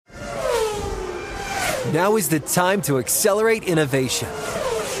Now is the time to accelerate innovation.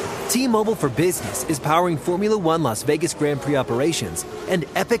 T-Mobile for Business is powering Formula One Las Vegas Grand Prix operations and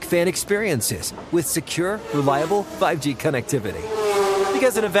epic fan experiences with secure, reliable 5G connectivity.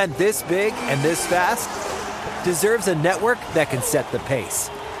 Because an event this big and this fast deserves a network that can set the pace.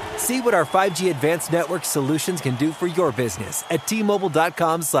 See what our 5G advanced network solutions can do for your business at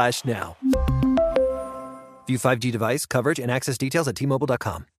T-Mobile.com/now. View 5G device coverage and access details at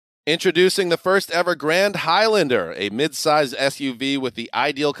T-Mobile.com. Introducing the first ever Grand Highlander, a mid-sized SUV with the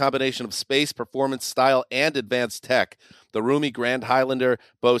ideal combination of space, performance, style, and advanced tech. The roomy Grand Highlander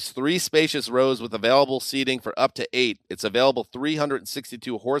boasts 3 spacious rows with available seating for up to 8. Its available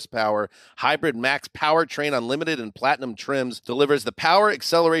 362 horsepower hybrid max powertrain, unlimited and platinum trims, delivers the power,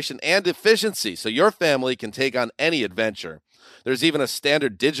 acceleration, and efficiency so your family can take on any adventure. There's even a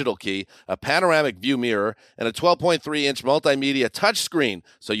standard digital key, a panoramic view mirror, and a 12.3-inch multimedia touchscreen,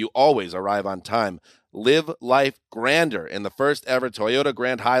 so you always arrive on time. Live life grander in the first ever Toyota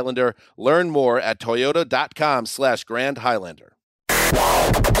Grand Highlander. Learn more at toyota.com/Grand Highlander.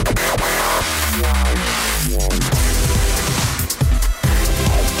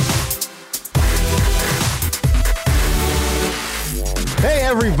 Hey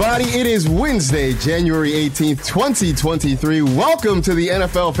everybody, it is Wednesday, January 18th, 2023. Welcome to the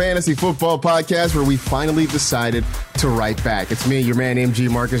NFL Fantasy Football Podcast, where we finally decided to write back. It's me, your man, MG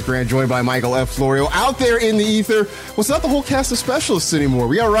Marcus Grant, joined by Michael F. Florio. Out there in the ether, well, it's not the whole cast of specialists anymore.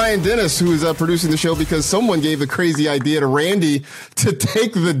 We got Ryan Dennis, who is producing the show because someone gave the crazy idea to Randy to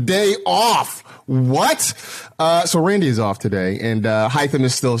take the day off. What? So Randy is off today, and Hytham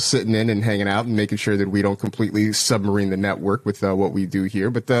is still sitting in and hanging out and making sure that we don't completely submarine the network with what we do here.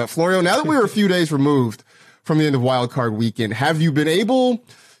 But Florio, now that we're a few days removed from the end of Wild Card Weekend, have you been able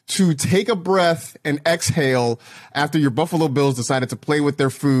to take a breath and exhale after your Buffalo Bills decided to play with their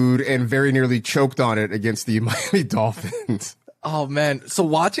food and very nearly choked on it against the Miami Dolphins? Oh, man. So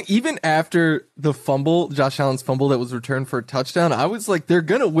watching, even after the fumble, Josh Allen's fumble that was returned for a touchdown, I was like, they're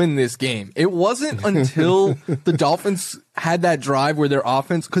going to win this game. It wasn't until the Dolphins had that drive where their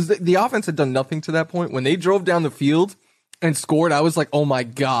offense, because the offense had done nothing to that point. When they drove down the field and scored, I was like, oh my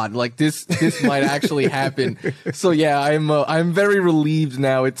God, like this might actually happen. So yeah, I'm very relieved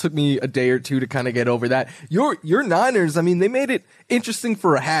now. It took me a day or two to kind of get over that. Your Niners, I mean, they made it interesting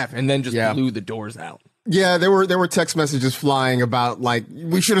for a half and then just blew the doors out. Yeah, there were text messages flying about like,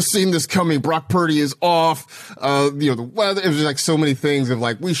 we should have seen this coming. Brock Purdy is off. The weather, it was like so many things of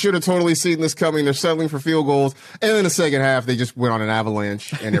like, we should have totally seen this coming. They're settling for field goals. And then the second half, they just went on an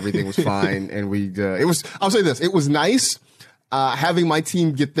avalanche and everything was fine. And I'll say this, it was nice, having my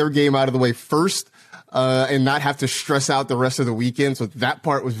team get their game out of the way first, and not have to stress out the rest of the weekend. So that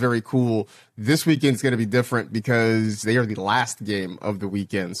part was very cool. This weekend's going to be different because they are the last game of the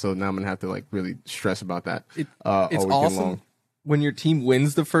weekend. So now I'm going to have to like really stress about that. It's awesome long. When your team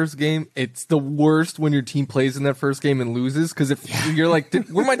wins the first game. It's the worst when your team plays in that first game and loses. Because if you're like,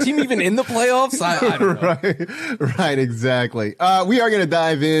 were my team even in the playoffs? I don't know. Right, exactly. We are going to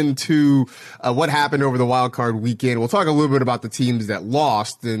dive into what happened over the wild card weekend. We'll talk a little bit about the teams that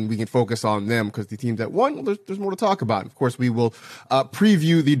lost, and we can focus on them because the teams that won, well, there's more to talk about. Of course, we will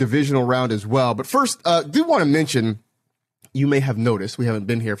preview the divisional round as well. But first, do want to mention, you may have noticed we haven't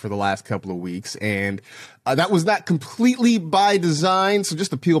been here for the last couple of weeks, and that was not completely by design. So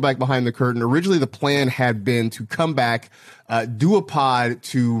just to peel back behind the curtain, originally the plan had been to come back, do a pod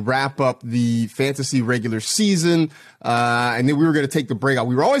to wrap up the fantasy regular season, and then we were going to take the break out.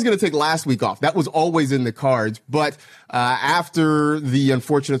 We were always going to take last week off. That was always in the cards. But after the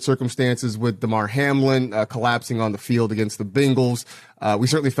unfortunate circumstances with Damar Hamlin collapsing on the field against the Bengals, we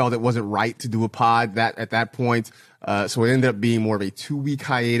certainly felt it wasn't right to do a pod at that point. So it ended up being more of a 2-week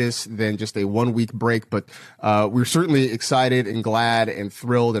hiatus than just a 1-week break. But we're certainly excited and glad and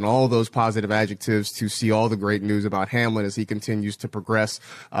thrilled and all those positive adjectives to see all the great news about Hamlin as he continues to progress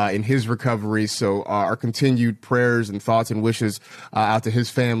in his recovery. So our continued prayers and thoughts and wishes out to his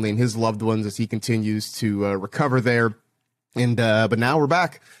family and his loved ones as he continues to recover there. And but now we're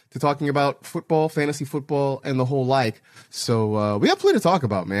back to talking about football, fantasy football, and the whole like. So we have plenty to talk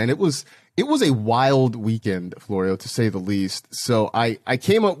about, man. It was a wild weekend, Florio, to say the least. So I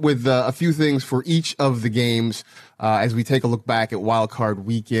came up with a few things for each of the games as we take a look back at Wild Card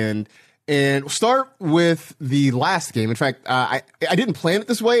Weekend. And we'll start with the last game. In fact, I didn't plan it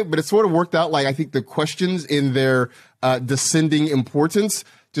this way, but it sort of worked out like I think the questions in their descending importance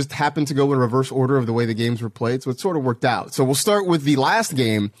just happened to go in reverse order of the way the games were played. So it sort of worked out. So we'll start with the last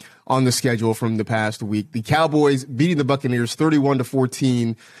game on the schedule from the past week. The Cowboys beating the Buccaneers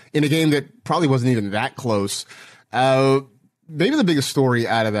 31-14 in a game that probably wasn't even that close. maybe the biggest story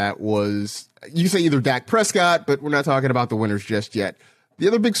out of that was, you say either Dak Prescott, but we're not talking about the winners just yet. The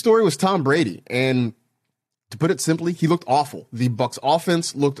other big story was Tom Brady. And to put it simply, he looked awful. The Bucs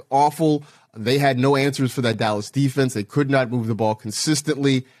offense looked awful. They had no answers for that Dallas defense. They could not move the ball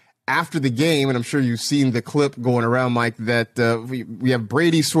consistently. After the game, and I'm sure you've seen the clip going around, Mike, that we have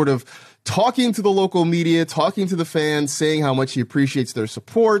Brady sort of talking to the local media, talking to the fans, saying how much he appreciates their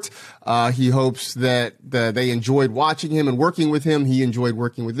support. He hopes that they enjoyed watching him and working with him. He enjoyed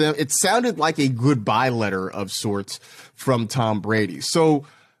working with them. It sounded like a goodbye letter of sorts from Tom Brady. So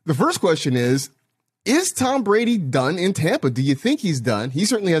the first question is Tom Brady done in Tampa? Do you think he's done? He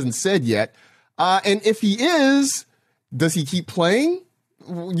certainly hasn't said yet. And if he is, does he keep playing?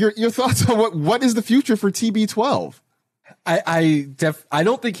 Your thoughts on what is the future for TB12? I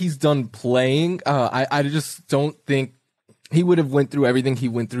don't think he's done playing. I just don't think he would have went through everything he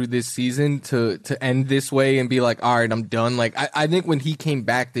went through this season to end this way and be like, all right, I'm done. Like, I think when he came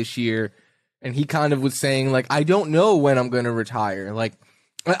back this year and he kind of was saying, like, I don't know when I'm going to retire. Like,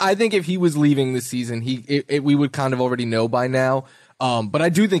 I think if he was leaving this season, we would kind of already know by now. But I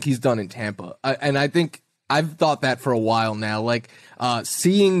do think he's done in Tampa. And I think I've thought that for a while now. Like,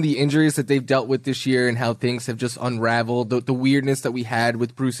 seeing the injuries that they've dealt with this year and how things have just unraveled, the weirdness that we had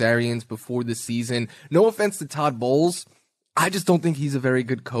with Bruce Arians before the season. No offense to Todd Bowles, I just don't think he's a very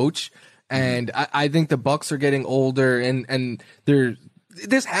good coach. And I think the Bucs are getting older, and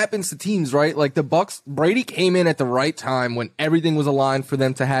this happens to teams, right? Like the Bucs, Brady came in at the right time when everything was aligned for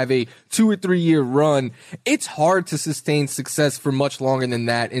them to have a 2 or 3 year run. It's hard to sustain success for much longer than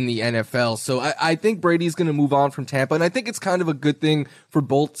that in the NFL. So I think Brady's going to move on from Tampa, and I think it's kind of a good thing for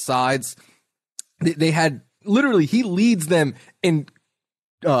both sides. They had literally, he leads them in.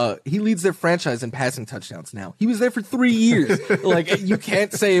 He leads their franchise in passing touchdowns now. He was there for 3 years. Like, you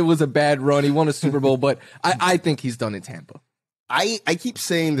can't say it was a bad run. He won a Super Bowl, but I think he's done in Tampa. I keep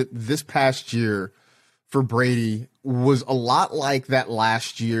saying that this past year for Brady was a lot like that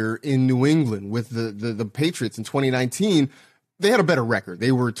last year in New England with the Patriots in 2019. They had a better record.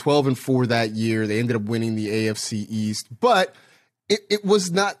 They were 12-4 that year. They ended up winning the AFC East, but it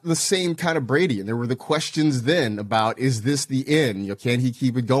was not the same kind of Brady. And there were the questions then about, is this the end? You know, can he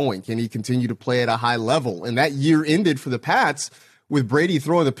keep it going? Can he continue to play at a high level? And that year ended for the Pats with Brady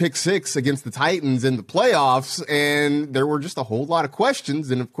throwing the pick six against the Titans in the playoffs, and there were just a whole lot of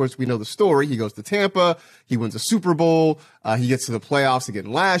questions. And of course, we know the story. He goes to Tampa, he wins a Super Bowl, he gets to the playoffs again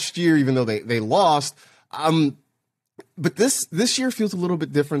last year, even though they lost. But this year feels a little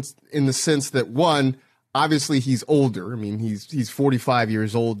bit different in the sense that, one, obviously he's older. I mean, he's 45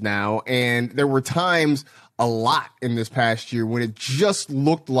 years old now, and there were times a lot in this past year when it just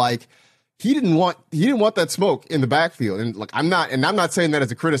looked like he didn't want that smoke in the backfield. And like, I'm not saying that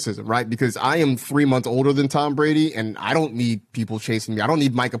as a criticism, right? Because I am 3 months older than Tom Brady, and I don't need people chasing me. I don't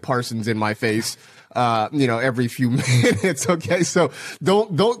need Micah Parsons in my face, every few minutes. Okay. So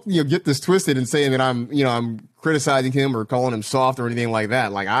don't, get this twisted and saying that I'm criticizing him or calling him soft or anything like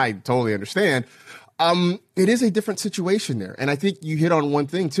that. Like, I totally understand. It is a different situation there. And I think you hit on one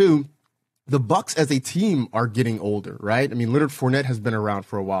thing too. The Bucs as a team are getting older, right? I mean, Leonard Fournette has been around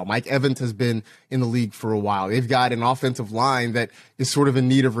for a while. Mike Evans has been in the league for a while. They've got an offensive line that is sort of in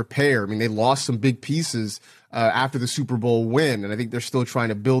need of repair. I mean, they lost some big pieces after the Super Bowl win, and I think they're still trying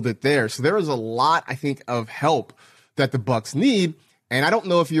to build it there. So there is a lot, I think, of help that the Bucs need. And I don't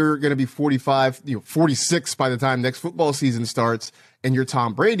know if you're going to be 45, 46 by the time next football season starts, and you're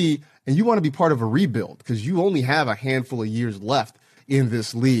Tom Brady, and you want to be part of a rebuild because you only have a handful of years left in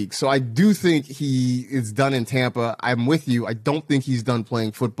this league. So I do think he is done in Tampa. I'm with you. I don't think he's done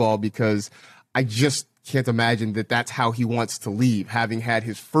playing football because I just can't imagine that that's how he wants to leave, having had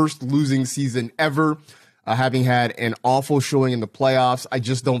his first losing season ever, having had an awful showing in the playoffs. I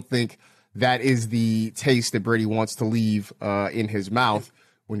just don't think that is the taste that Brady wants to leave in his mouth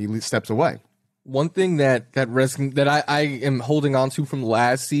when he steps away. One thing that I am holding on to from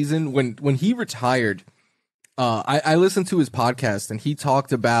last season, when he retired, I listened to his podcast, and he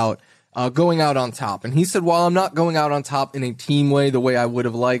talked about going out on top. And he said, while I'm not going out on top in a team way, the way I would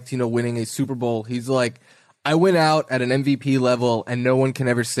have liked, winning a Super Bowl, he's like, I went out at an MVP level, and no one can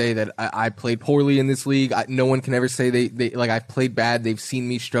ever say that I played poorly in this league. No one can ever say they I played bad. They've seen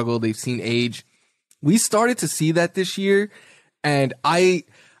me struggle. They've seen age. We started to see that this year, and I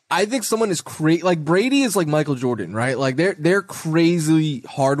think someone is like Brady is like Michael Jordan, right? Like they're crazy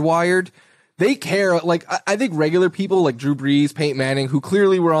hardwired. They care. Like, I think regular people like Drew Brees, Peyton Manning, who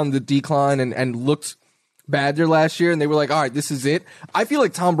clearly were on the decline and looked bad there last year, and they were like, all right, this is it. I feel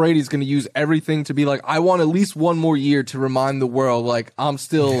like Tom Brady's going to use everything to be like, I want at least one more year to remind the world, like, I'm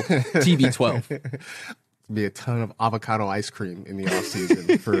still TB12. be a ton of avocado ice cream in the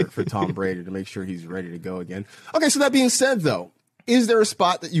offseason for Tom Brady to make sure he's ready to go again. Okay, so that being said, though, is there a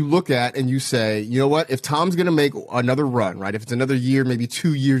spot that you look at and you say, you know what, if Tom's going to make another run, right, if it's another year, maybe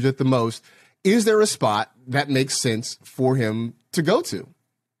 2 years at the most, is there a spot that makes sense for him to go to?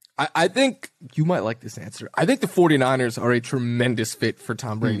 I think you might like this answer. I think the 49ers are a tremendous fit for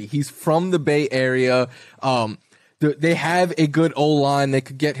Tom Brady. He's from the Bay Area. They have a good O-line. They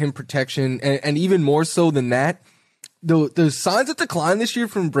could get him protection. And even more so than that, the signs of decline this year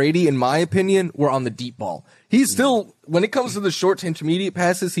from Brady, in my opinion, were on the deep ball. He's still, when it comes to the short to intermediate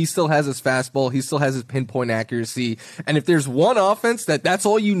passes, he still has his fastball. He still has his pinpoint accuracy. And if there's one offense that's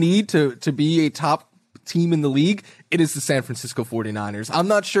all you need to be a top team in the league, it is the San Francisco 49ers. I'm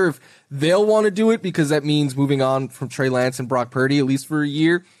not sure if they'll want to do it because that means moving on from Trey Lance and Brock Purdy, at least for a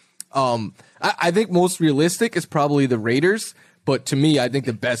year. I think most realistic is probably the Raiders, but to me, I think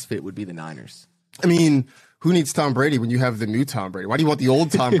the best fit would be the Niners. I mean, who needs Tom Brady when you have the new Tom Brady? Why do you want the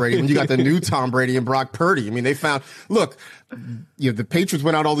old Tom Brady when you got the new Tom Brady and Brock Purdy? I mean, the Patriots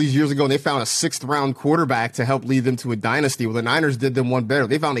went out all these years ago and they found a 6th round quarterback to help lead them to a dynasty. Well, the Niners did them one better.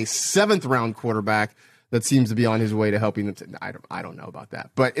 They found a 7th round quarterback that seems to be on his way to helping them. I don't know about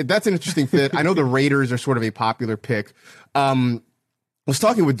that, but that's an interesting fit. I know the Raiders are sort of a popular pick. I was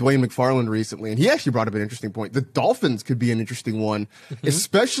talking with Dwayne McFarland recently, and he actually brought up an interesting point. The Dolphins could be an interesting one,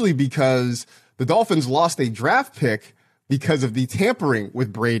 especially because the Dolphins lost a draft pick because of the tampering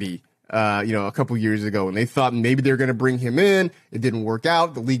with Brady, a couple years ago, and they thought maybe they're going to bring him in. It didn't work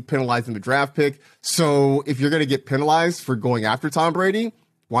out. The league penalized him a draft pick. So if you're going to get penalized for going after Tom Brady,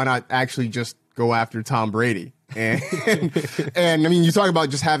 why not actually just go after Tom Brady? And I mean, you talk about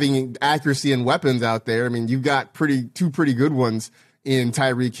just having accuracy and weapons out there. I mean, you've got two pretty good ones in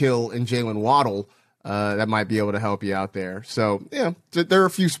Tyreek Hill and Jalen Waddle that might be able to help you out there. So, yeah, there are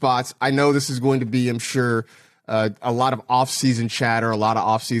a few spots. I know this is going to be, I'm sure, a lot of off-season chatter, a lot of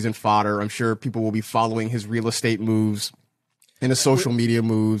off-season fodder. I'm sure people will be following his real estate moves and his social media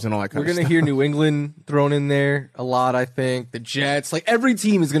moves and all that kind of stuff. We're going to hear New England thrown in there a lot, I think. The Jets, like every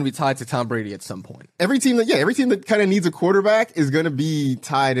team is going to be tied to Tom Brady at some point. Every team that kind of needs a quarterback is going to be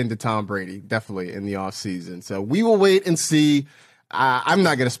tied into Tom Brady, definitely in the offseason. So we will wait and see. I'm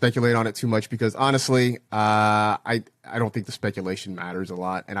not going to speculate on it too much because honestly, I don't think the speculation matters a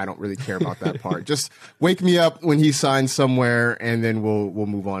lot, and I don't really care about that part. Just wake me up when he signs somewhere, and then we'll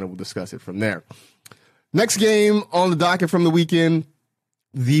move on and we'll discuss it from there. Next game on the docket from the weekend,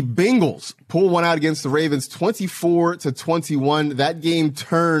 the Bengals pull one out against the Ravens, 24-21. That game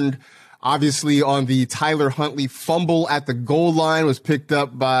turned obviously on the Tyler Huntley fumble at the goal line, was picked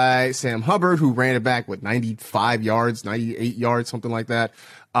up by Sam Hubbard, who ran it back with 95 yards, 98 yards, something like that,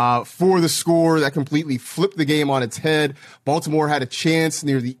 for the score that completely flipped the game on its head. Baltimore had a chance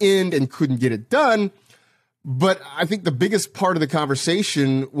near the end and couldn't get it done. But I think the biggest part of the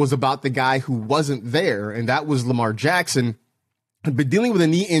conversation was about the guy who wasn't there, and that was Lamar Jackson, had been dealing with a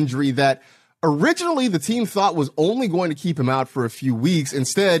knee injury that originally the team thought was only going to keep him out for a few weeks.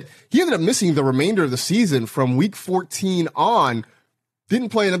 Instead, he ended up missing the remainder of the season from week 14 on. Didn't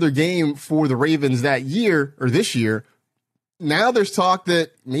play another game for the Ravens that year or this year. Now there's talk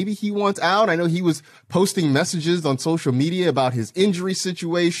that maybe he wants out. I know he was posting messages on social media about his injury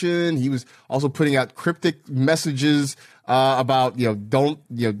situation. He was also putting out cryptic messages about, you're going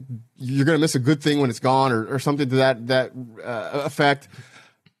to miss a good thing when it's gone or something to that effect.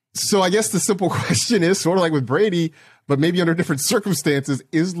 So I guess the simple question is sort of like with Brady, but maybe under different circumstances,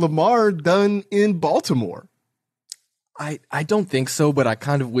 is Lamar done in Baltimore? I don't think so, but I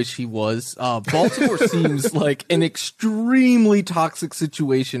kind of wish he was. Baltimore seems like an extremely toxic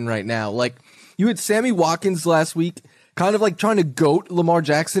situation right now. Like, you had Sammy Watkins last week, kind of like trying to goat Lamar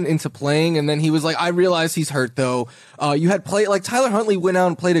Jackson into playing, and then he was like, I realize he's hurt though. You had Tyler Huntley went out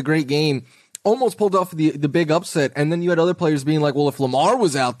and played a great game, almost pulled off the big upset, and then you had other players being like, well, if Lamar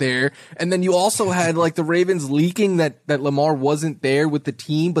was out there, and then you also had like the Ravens leaking that Lamar wasn't there with the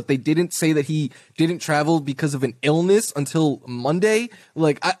team, but they didn't say that he didn't travel because of an illness until Monday.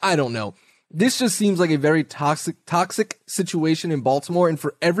 Like, I don't know. This just seems like a very toxic situation in Baltimore, and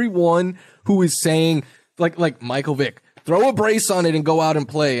for everyone who is saying, like Michael Vick, throw a brace on it and go out and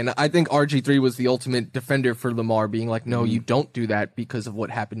play. And I think RG3 was the ultimate defender for Lamar, being like, no, you don't do that because of what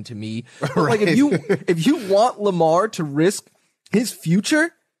happened to me. But like, if you want Lamar to risk his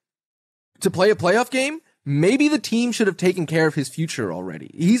future to play a playoff game, maybe the team should have taken care of his future already.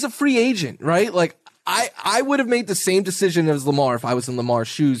 He's a free agent, right? Like, I would have made the same decision as Lamar if I was in Lamar's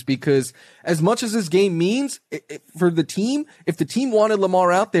shoes, because as much as this game means for the team, if the team wanted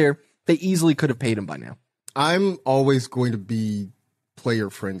Lamar out there, they easily could have paid him by now. I'm always going to be player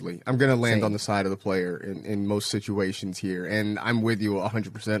friendly. I'm going to land Same. on the side of the player in most situations here. And I'm with you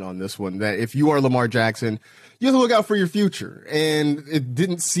 100% on this one, that if you are Lamar Jackson, you have to look out for your future. And it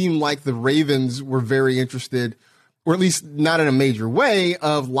didn't seem like the Ravens were very interested, or at least not in a major way,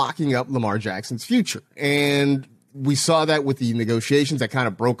 of locking up Lamar Jackson's future. And we saw that with the negotiations that kind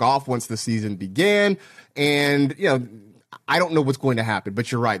of broke off once the season began. And, I don't know what's going to happen,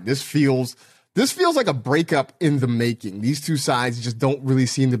 but you're right. This feels like a breakup in the making. These two sides just don't really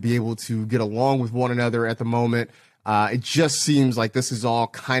seem to be able to get along with one another at the moment. It just seems like this is all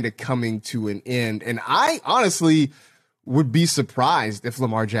kind of coming to an end. And I honestly would be surprised if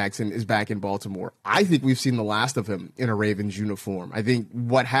Lamar Jackson is back in Baltimore. I think we've seen the last of him in a Ravens uniform. I think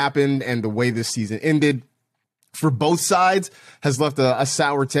what happened and the way this season ended for both sides has left a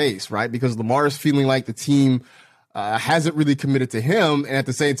sour taste, right? Because Lamar is feeling like the team hasn't really committed to him. And at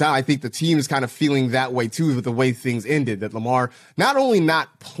the same time, I think the team is kind of feeling that way too with the way things ended, that Lamar not only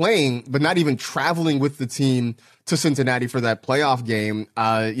not playing, but not even traveling with the team to Cincinnati for that playoff game.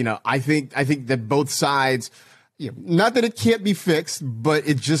 I think that both sides, not that it can't be fixed, but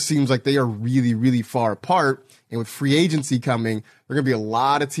it just seems like they are really, really far apart. And with free agency coming, there are going to be a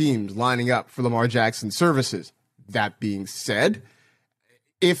lot of teams lining up for Lamar Jackson's services. That being said,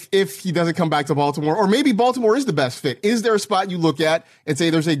 if he doesn't come back to Baltimore, or maybe Baltimore is the best fit, is there a spot you look at and say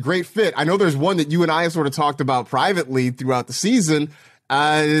there's a great fit? I know there's one that you and I have sort of talked about privately throughout the season.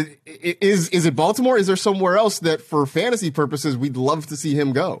 Is it Baltimore? Is there somewhere else that for fantasy purposes we'd love to see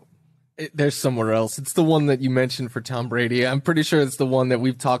him go? There's somewhere else. It's the one that you mentioned for Tom Brady. I'm pretty sure it's the one that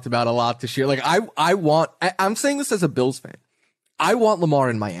we've talked about a lot this year. Like I'm saying this as a Bills fan. I want Lamar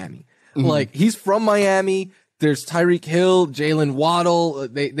in Miami. Mm-hmm. Like, he's from Miami. There's Tyreek Hill, Jalen Waddle.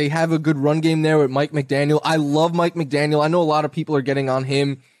 They have a good run game there with Mike McDaniel. I love Mike McDaniel. I know a lot of people are getting on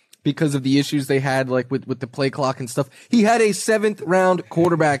him because of the issues they had, like with the play clock and stuff. He had a 7th round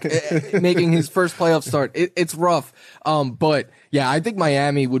quarterback making his first playoff start. It's rough. But yeah, I think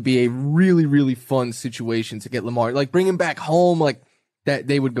Miami would be a really, really fun situation to get Lamar. Like, bring him back home. Like, that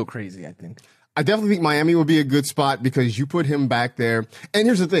they would go crazy, I think. I definitely think Miami would be a good spot because you put him back there. And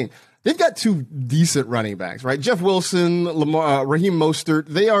here's the thing. They've got two decent running backs, right? Jeff Wilson, Raheem Mostert,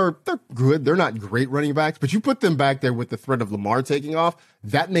 they're good. They're not great running backs, but you put them back there with the threat of Lamar taking off,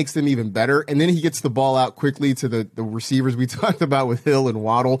 that makes them even better. And then he gets the ball out quickly to the receivers we talked about with Hill and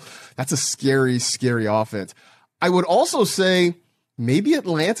Waddle. That's a scary, scary offense. I would also say maybe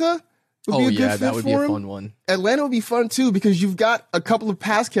Atlanta would be a good fit that would for be a him. fun one. Atlanta would be fun too because you've got a couple of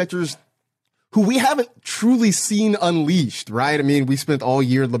pass catchers who we haven't truly seen unleashed, right? I mean, we spent all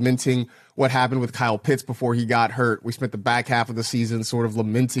year lamenting what happened with Kyle Pitts before he got hurt. We spent the back half of the season sort of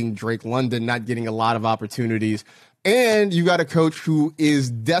lamenting Drake London not getting a lot of opportunities. And you got a coach who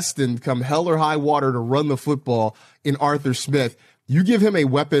is destined, come hell or high water, to run the football in Arthur Smith. You give him a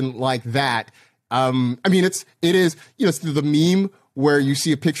weapon like that. It is it's the meme where you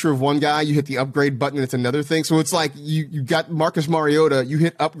see a picture of one guy, you hit the upgrade button, and it's another thing. So it's like you got Marcus Mariota, you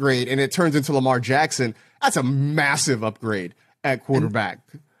hit upgrade, and it turns into Lamar Jackson. That's a massive upgrade at quarterback.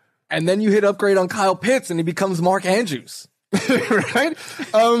 And then you hit upgrade on Kyle Pitts, and he becomes Mark Andrews. Right?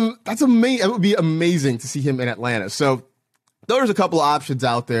 That's amazing. It would be amazing to see him in Atlanta. So there's a couple of options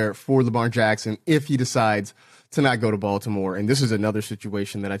out there for Lamar Jackson if he decides to not go to Baltimore. And this is another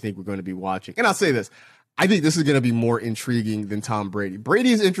situation that I think we're going to be watching. And I'll say this. I think this is going to be more intriguing than Tom Brady.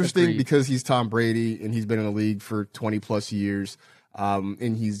 Brady is interesting because he's Tom Brady and he's been in the league for 20 plus years.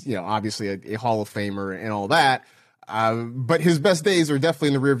 And he's, obviously a Hall of Famer and all that. But his best days are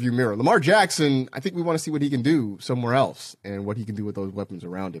definitely in the rearview mirror. Lamar Jackson, I think we want to see what he can do somewhere else and what he can do with those weapons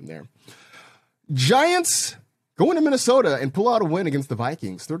around him there. Giants going to Minnesota and pull out a win against the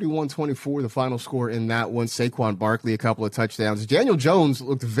Vikings. 31-24, the final score in that one. Saquon Barkley, a couple of touchdowns. Daniel Jones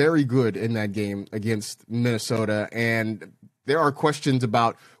looked very good in that game against Minnesota. And there are questions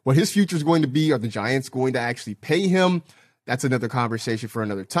about what his future is going to be. Are the Giants going to actually pay him? That's another conversation for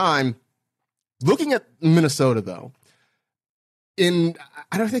another time. Looking at Minnesota, though,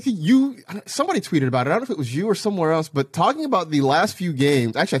 somebody tweeted about it. I don't know if it was you or somewhere else, but talking about the last few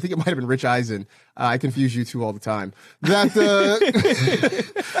games, actually, I think it might have been Rich Eisen. I confuse you two all the time. That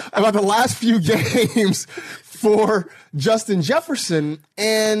about the last few games for Justin Jefferson,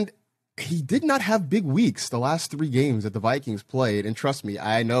 and he did not have big weeks the last 3 games that the Vikings played. And trust me,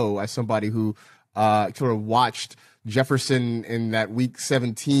 I know as somebody who sort of watched Jefferson in that week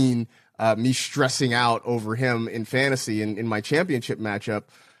 17. Me stressing out over him in fantasy in my championship matchup.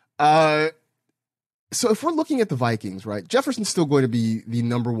 So if we're looking at the Vikings, right, Jefferson's still going to be the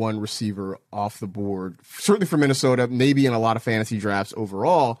number 1 receiver off the board, certainly for Minnesota, maybe in a lot of fantasy drafts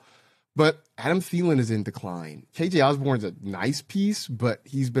overall. But Adam Thielen is in decline. KJ Osborne's a nice piece, but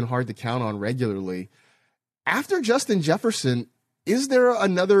he's been hard to count on regularly. After Justin Jefferson, is there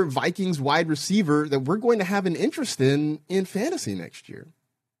another Vikings wide receiver that we're going to have an interest in fantasy next year?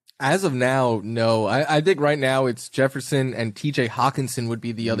 As of now, no. I think right now it's Jefferson and TJ Hawkinson would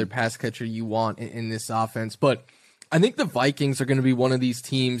be the other pass catcher you want in this offense. But I think the Vikings are going to be one of these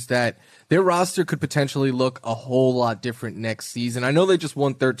teams that their roster could potentially look a whole lot different next season. I know they just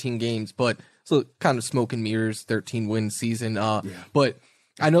won 13 games, but so kind of smoke and mirrors, 13-win season. But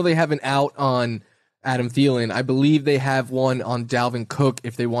I know they have an out on Adam Thielen. I believe they have one on Dalvin Cook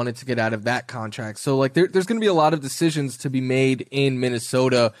if they wanted to get out of that contract. So like there's going to be a lot of decisions to be made in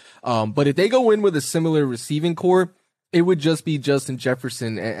Minnesota. But if they go in with a similar receiving core, it would just be Justin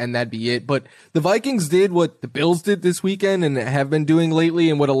Jefferson and that'd be it. But the Vikings did what the Bills did this weekend and have been doing lately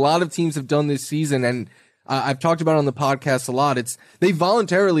and what a lot of teams have done this season. And I've talked about it on the podcast a lot. It's they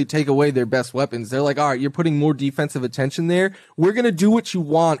voluntarily take away their best weapons. They're like, all right, you're putting more defensive attention there. We're going to do what you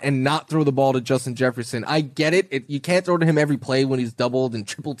want and not throw the ball to Justin Jefferson. I get it. You can't throw to him every play when he's doubled and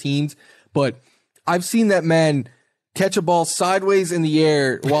triple teamed, but I've seen that man catch a ball sideways in the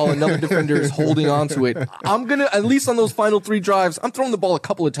air while another defender is holding onto it. I'm going to, at least on those final 3 drives, I'm throwing the ball a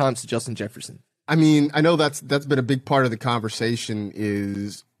couple of times to Justin Jefferson. I mean, I know that's been a big part of the conversation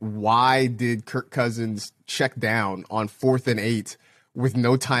is why did Kirk Cousins check down on 4th and 8 with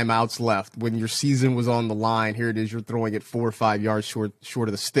no timeouts left when your season was on the line? Here it is, you're throwing it 4 or 5 yards short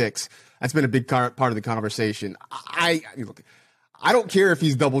of the sticks. That's been a big part of the conversation. Look, I don't care if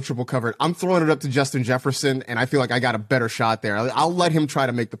he's double, triple covered. I'm throwing it up to Justin Jefferson, and I feel like I got a better shot there. I'll let him try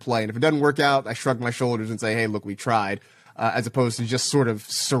to make the play. And if it doesn't work out, I shrug my shoulders and say, hey, look, we tried, as opposed to just sort of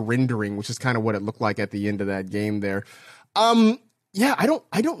surrendering, which is kind of what it looked like at the end of that game there. Yeah, I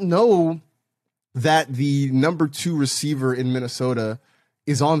don't know that the number 2 receiver in Minnesota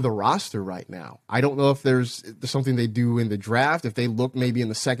is on the roster right now. I don't know if there's something they do in the draft, if they look maybe in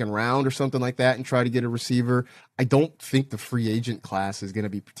the second round or something like that and try to get a receiver. I don't think the free agent class is going to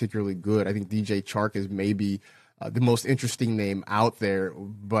be particularly good. I think DJ Chark is maybe the most interesting name out there,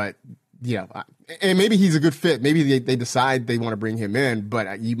 but yeah, and maybe he's a good fit. Maybe they decide they want to bring him in,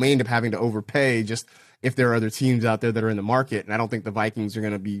 but you may end up having to overpay just if there are other teams out there that are in the market. And I don't think the Vikings are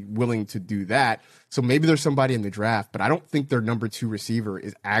going to be willing to do that. So maybe there's somebody in the draft, but I don't think their number 2 receiver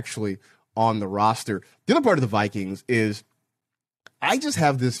is actually on the roster. The other part of the Vikings is I just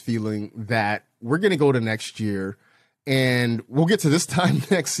have this feeling that we're going to go to next year and we'll get to this time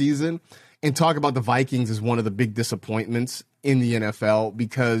next season and talk about the Vikings as one of the big disappointments in the NFL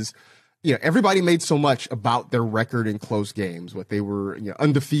because everybody made so much about their record in close games, what they were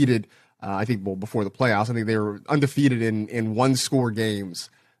undefeated. I think, before the playoffs, I think they were undefeated in 1-score games.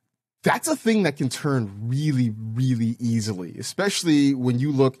 That's a thing that can turn really, really easily, especially when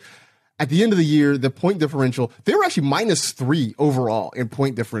you look at the end of the year, the point differential, they were actually -3 overall in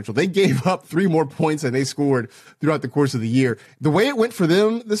point differential. They gave up 3 more points than they scored throughout the course of the year. The way it went for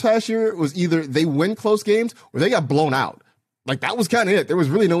them this past year was either they win close games or they got blown out. Like, that was kind of it. There was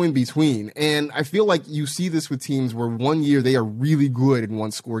really no in between. And I feel like you see this with teams where one year they are really good in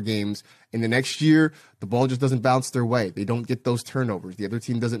 1-score games, and the next year the ball just doesn't bounce their way. They don't get those turnovers. The other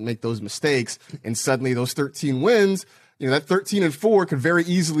team doesn't make those mistakes, and suddenly those 13 wins, that 13-4 could very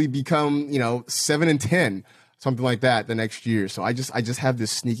easily become, 7-10, something like that the next year. So I just have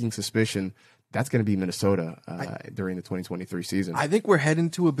this sneaking suspicion that's going to be Minnesota during the 2023 season. I think we're heading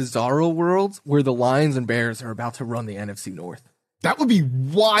to a bizarro world where the Lions and Bears are about to run the NFC North. That would be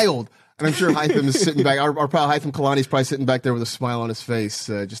wild. And I'm sure Hytham is sitting back. Our pal Hytham Kalani is probably sitting back there with a smile on his face,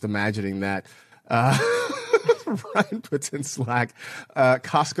 just imagining that. Ryan puts in Slack,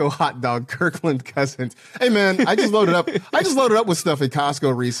 Costco hot dog, Kirkland Cousins. Hey man, I just loaded up with stuff at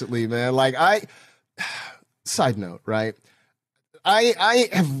Costco recently, man. Like side note, right?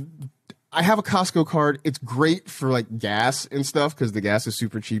 I have a Costco card. It's great for like gas and stuff because the gas is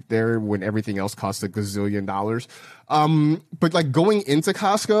super cheap there when everything else costs a gazillion dollars. But like going into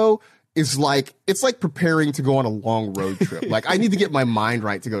Costco is like, it's like preparing to go on a long road trip. Like I need to get my mind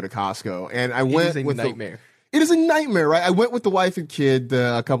right to go to Costco. And I went with nightmare. It is a nightmare, right? I went with the wife and kid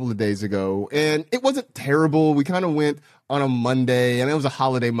a couple of days ago, and it wasn't terrible. We kind of went on a Monday, and it was a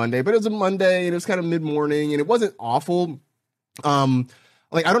holiday Monday, but it was a Monday, and it was kind of mid-morning, and it wasn't awful.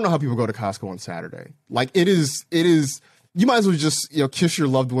 Like, I don't know how people go to Costco on Saturday. Like, it is, you might as well just, kiss your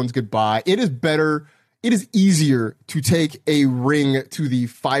loved ones goodbye. It is easier to take a ring to the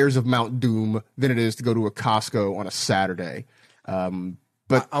fires of Mount Doom than it is to go to a Costco on a Saturday.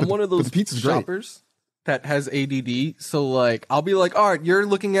 But I'm one of those the pizza's shoppers that has ADD. So like, I'll be like, all right, you're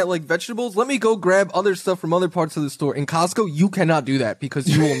looking at like vegetables. Let me go grab other stuff from other parts of the store. In Costco, you cannot do that because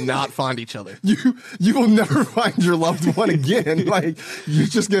you will not find each other. You will never find your loved one again. Like, you're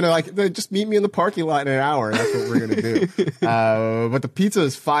just gonna like, just meet me in the parking lot in an hour. That's what we're gonna do. But the pizza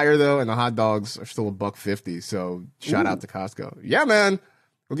is fire though, and the hot dogs are still $1.50. So shout out to Costco. Yeah, man,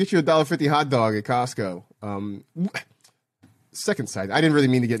 we'll get you a $1.50 hot dog at Costco. Second side. I didn't really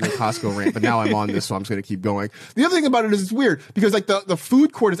mean to get into a Costco rant, but now I'm on this, so I'm just going to keep going. The other thing about it is it's weird because like the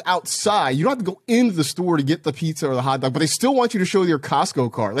food court is outside. You don't have to go into the store to get the pizza or the hot dog, but they still want you to show your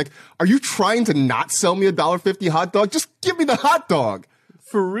Costco card. Like, are you trying to not sell me a $1.50 hot dog? Just give me the hot dog.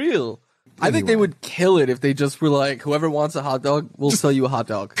 For real. I think they would kill it if they just were like, whoever wants a hot dog, we'll sell you a hot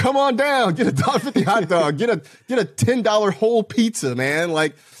dog. Come on down, get a $1.50 hot dog, get a $10 whole pizza, man.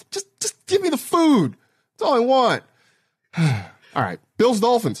 Like, just give me the food. That's all I want. All right, Bills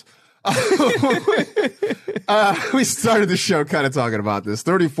Dolphins. We started the show kind of talking about this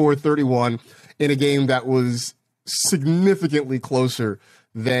 34-31 in a game that was significantly closer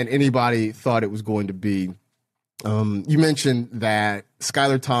than anybody thought it was going to be. You mentioned that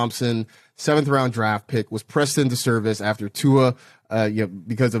Skylar Thompson, 7th round draft pick, was pressed into service after Tua,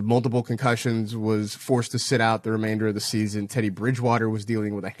 because of multiple concussions, was forced to sit out the remainder of the season. Teddy Bridgewater was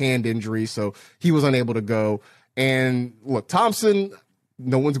dealing with a hand injury, so he was unable to go. And look, Thompson,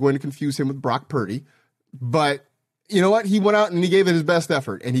 no one's going to confuse him with Brock Purdy, but you know what? He went out and he gave it his best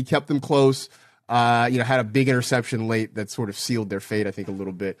effort, and he kept them close. Had a big interception late that sort of sealed their fate, I think, a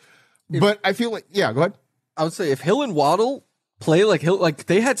little bit. But I feel like, yeah, go ahead. I would say if Hill and Waddle play like Hill, like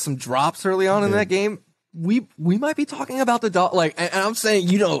they had some drops early on in that game, we might be talking about the like. And I'm saying,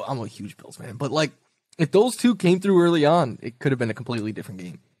 I'm a huge Bills fan, but like if those two came through early on, it could have been a completely different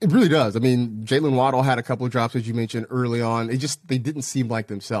game. It really does. I mean, Jalen Waddle had a couple of drops, as you mentioned early on. They didn't seem like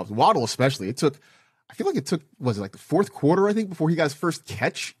themselves. Waddle especially. I feel like it took, was it like the fourth quarter, I think, before he got his first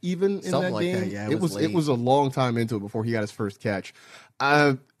catch even in Something that like game? That, yeah, it was a long time into it before he got his first catch.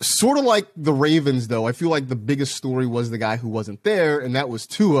 Sort of like the Ravens, though. I feel like the biggest story was the guy who wasn't there, and that was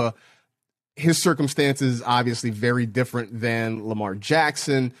Tua. His circumstances obviously very different than Lamar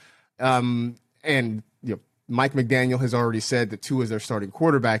Jackson. And Mike McDaniel has already said that Tua is their starting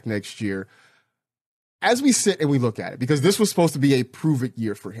quarterback next year. As we sit and we look at it, because this was supposed to be a prove-it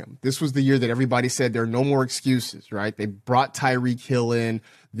year for him. This was the year that everybody said there are no more excuses, right? They brought Tyreek Hill in.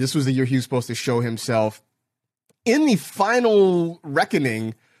 This was the year he was supposed to show himself. In the final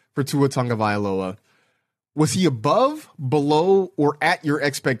reckoning for Tua Tagovailoa, was he above, below, or at your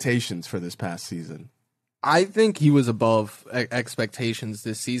expectations for this past season? I think he was above expectations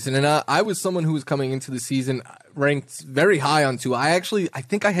this season. And I was someone who was coming into the season ranked very high on Tua. I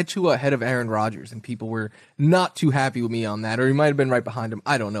think I had Tua ahead of Aaron Rodgers, and people were not too happy with me on that, or he might have been right behind him.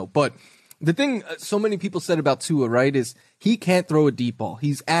 I don't know. But the thing so many people said about Tua, right, is he can't throw a deep ball.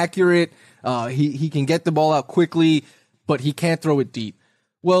 He's accurate. He can get the ball out quickly, but he can't throw it deep.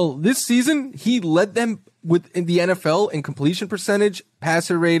 Well, this season, he led them in the NFL in completion percentage,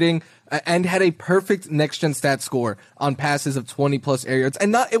 passer rating, and had a perfect next-gen stat score on passes of 20-plus air yards.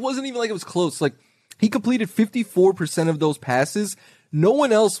 And it wasn't even like it was close. Like, he completed 54% of those passes. No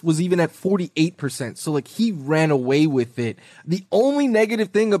one else was even at 48%. So, like, he ran away with it. The only negative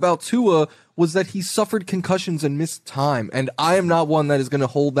thing about Tua was that he suffered concussions and missed time. And I am not one that is going to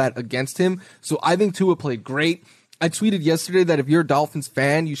hold that against him. So I think Tua played great. I tweeted yesterday that if you're a Dolphins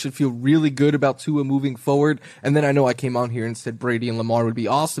fan, you should feel really good about Tua moving forward. And then I know I came on here and said Brady and Lamar would be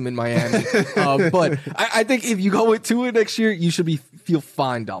awesome in Miami. But I think if you go with Tua next year, you should feel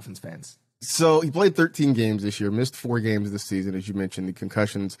fine, Dolphins fans. So he played 13 games this year, missed 4 games this season. As you mentioned, the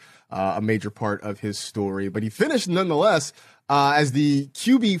concussions, a major part of his story. But he finished nonetheless as the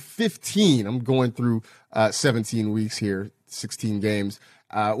QB 15. I'm going through 17 weeks here, 16 games.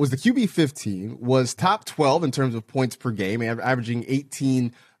 Was the QB 15, was top 12 in terms of points per game, averaging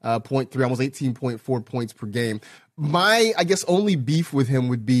 18.3, almost 18.4 points per game. My, I guess, only beef with him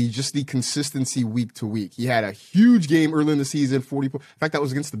would be just the consistency week to week. He had a huge game early in the season, 40. In fact, that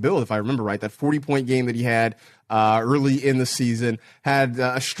was against the Bills, if I remember right. That 40-point game that he had early in the season, had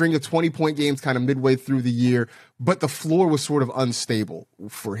a string of 20-point games kind of midway through the year, but the floor was sort of unstable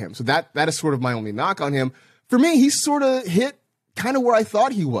for him. So that is sort of my only knock on him. For me, he sort of hit kind of where I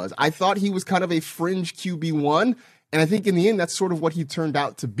thought he was. I thought he was kind of a fringe QB1, and I think in the end, that's sort of what he turned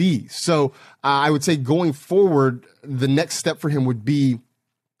out to be. So I would say going forward, the next step for him would be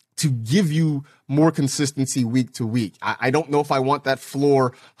to give you more consistency week to week. I don't know if I want that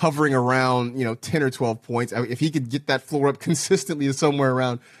floor hovering around, 10 or 12 points. If he could get that floor up consistently to somewhere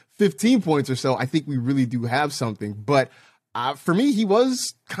around 15 points or so, I think we really do have something. But For me, he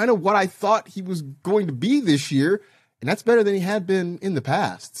was kind of what I thought he was going to be this year, and that's better than he had been in the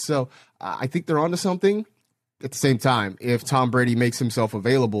past. So I think they're onto something. At the same time, if Tom Brady makes himself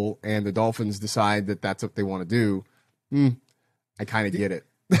available and the Dolphins decide that that's what they want to do, I kind of get it.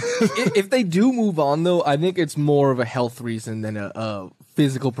 If they do move on, though, I think it's more of a health reason than a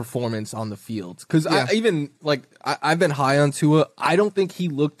physical performance on the field. Because I've been high on Tua. I don't think he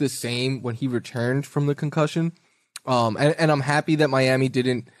looked the same when he returned from the concussion. And I'm happy that Miami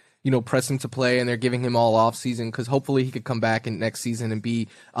didn't, press him to play and they're giving him all off season because hopefully he could come back in next season and be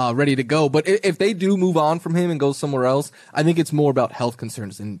ready to go. But if they do move on from him and go somewhere else, I think it's more about health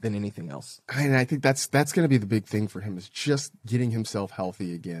concerns than anything else. And I think that's going to be the big thing for him is just getting himself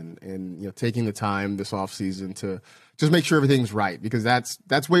healthy again and taking the time this off season to just make sure everything's right because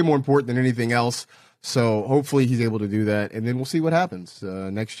that's way more important than anything else. So hopefully he's able to do that, and then we'll see what happens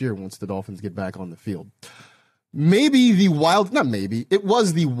next year once the Dolphins get back on the field. It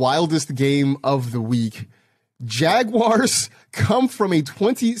was the wildest game of the week. Jaguars come from a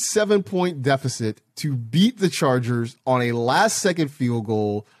 27-point deficit to beat the Chargers on a last-second field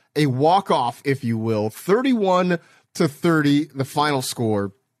goal, a walk-off, if you will, 31-30, the final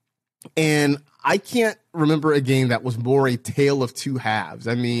score. And I can't remember a game that was more a tale of two halves.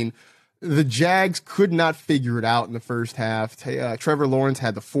 I mean, the Jags could not figure it out in the first half. Trevor Lawrence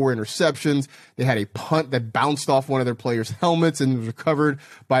had the 4 interceptions. They had a punt that bounced off one of their players' helmets and was recovered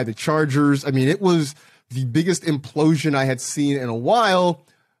by the Chargers. I mean, it was the biggest implosion I had seen in a while,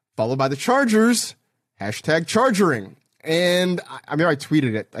 followed by the Chargers, #Chargering. And I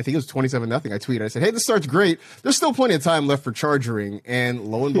tweeted it. I think it was 27-0. I tweeted. I said, hey, this starts great. There's still plenty of time left for Chargering. And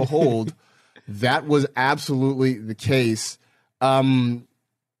lo and behold, that was absolutely the case.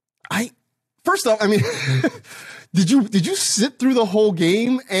 First off, did you sit through the whole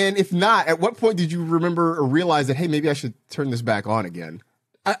game? And if not, at what point did you remember or realize that, hey, maybe I should turn this back on again?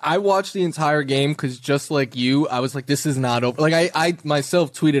 I watched the entire game because just like you, I was like, this is not over. Like I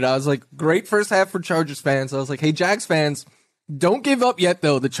myself tweeted, I was like, great first half for Chargers fans. I was like, hey, Jags fans, don't give up yet,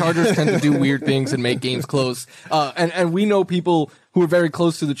 though. The Chargers tend to do weird things and make games close. And we know people who are very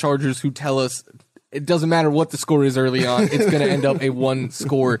close to the Chargers who tell us it doesn't matter what the score is early on. It's going to end up a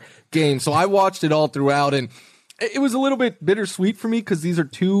 1-score game. So I watched it all throughout, and it was a little bit bittersweet for me because these are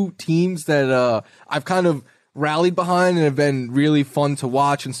two teams that I've kind of rallied behind and have been really fun to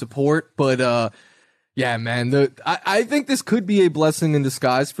watch and support. But yeah, man, I think this could be a blessing in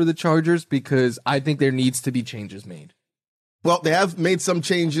disguise for the Chargers because I think there needs to be changes made. Well, they have made some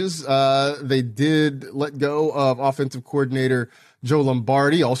changes. They did let go of offensive coordinator Joe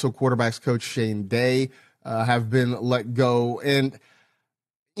Lombardi, also quarterbacks coach Shane Day have been let go. And,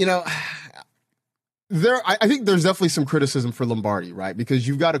 I think there's definitely some criticism for Lombardi, right? Because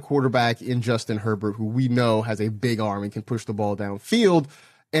you've got a quarterback in Justin Herbert who we know has a big arm and can push the ball downfield.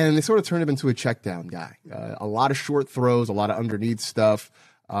 And they sort of turned him into a check down guy. A lot of short throws, a lot of underneath stuff.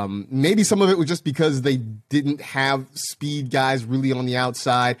 Maybe some of it was just because they didn't have speed guys really on the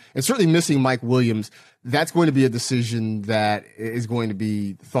outside, and certainly missing Mike Williams. That's going to be a decision that is going to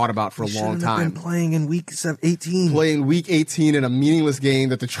be thought about for a long time. Been playing in week 18. Playing week 18 in a meaningless game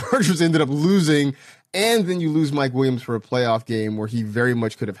that the Chargers ended up losing, and then you lose Mike Williams for a playoff game where he very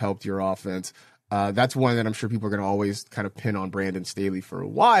much could have helped your offense. That's one that I'm sure people are going to always kind of pin on Brandon Staley for a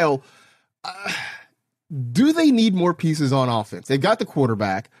while. Do they need more pieces on offense? They've got the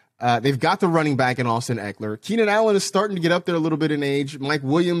quarterback. They've got the running back in Austin Eckler. Keenan Allen is starting to get up there a little bit in age. Mike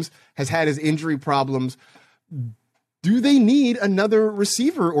Williams has had his injury problems. Do they need another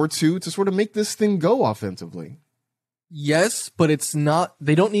receiver or two to sort of make this thing go offensively? Yes, but it's not.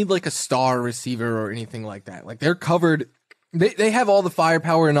 They don't need like a star receiver or anything like that. Like they're covered. They have all the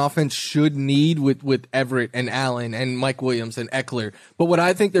firepower an offense should need with Everett and Allen and Mike Williams and Eckler. But what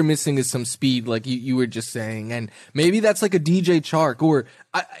I think they're missing is some speed, like you were just saying. And maybe that's like a DJ Chark, or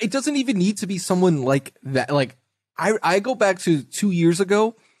it doesn't even need to be someone like that. Like I go back to 2 years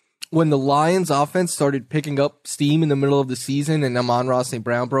ago when the Lions offense started picking up steam in the middle of the season and Amon-Ra St.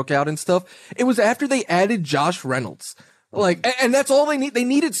 Brown broke out and stuff. It was after they added Josh Reynolds. And that's all they need. They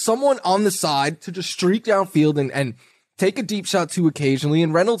needed someone on the side to just streak downfield and take a deep shot too occasionally.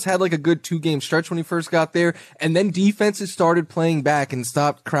 And Reynolds had like a good 2-game stretch when he first got there. And then defenses started playing back and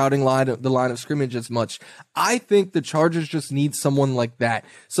stopped crowding the line of scrimmage as much. I think the Chargers just need someone like that.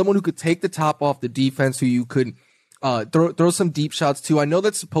 Someone who could take the top off the defense, who you could throw some deep shots to. I know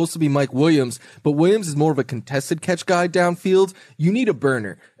that's supposed to be Mike Williams, but Williams is more of a contested catch guy downfield. You need a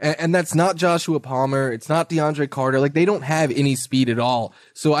burner. And that's not Joshua Palmer. It's not DeAndre Carter. Like they don't have any speed at all.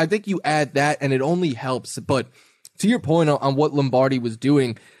 So I think you add that and it only helps. But to your point on what Lombardi was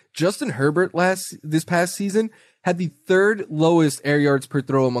doing, Justin Herbert this past season had the third lowest air yards per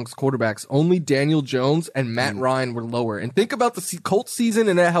throw amongst quarterbacks. Only Daniel Jones and Matt Ryan were lower. And think about the Colts season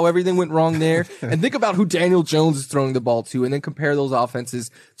and how everything went wrong there. And think about who Daniel Jones is throwing the ball to, and then compare those offenses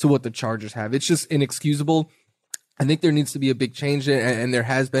to what the Chargers have. It's just inexcusable. I think there needs to be a big change, and there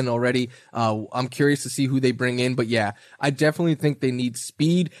has been already. I'm curious to see who they bring in, but yeah, I definitely think they need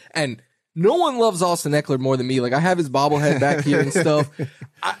speed. And no one loves Austin Eckler more than me. Like, I have his bobblehead back here and stuff.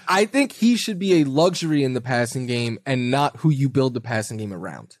 I think he should be a luxury in the passing game and not who you build the passing game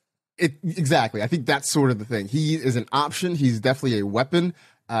around. Exactly. I think that's sort of the thing. He is an option. He's definitely a weapon.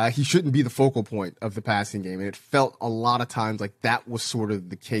 He shouldn't be the focal point of the passing game. And it felt a lot of times like that was sort of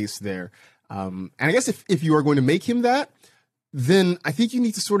the case there. And I guess if you are going to make him that, then I think you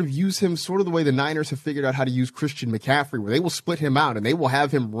need to sort of use him sort of the way the Niners have figured out how to use Christian McCaffrey, where they will split him out and they will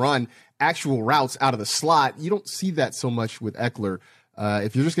have him run actual routes out of the slot. You don't see that so much with Eckler.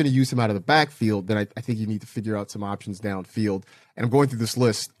 If you're just going to use him out of the backfield, then I think you need to figure out some options downfield. And I'm going through this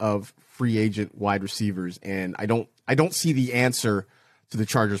list of free agent wide receivers, and I don't see the answer to the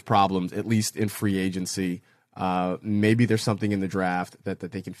Chargers' problems, at least in free agency. Maybe there's something in the draft that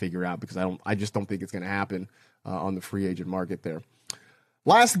they can figure out, because I just don't think it's going to happen on the free agent market there.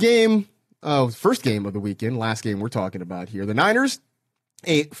 First game of the weekend, last game we're talking about here. The Niners,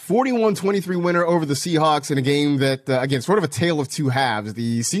 a 41-23 winner over the Seahawks in a game that, again, sort of a tale of two halves.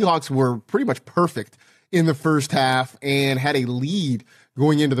 The Seahawks were pretty much perfect in the first half and had a lead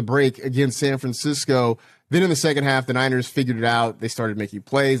going into the break against San Francisco. Then in the second half, the Niners figured it out. They started making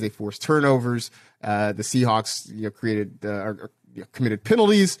plays. They forced turnovers. The Seahawks committed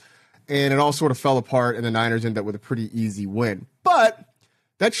penalties, and it all sort of fell apart, and the Niners ended up with a pretty easy win. But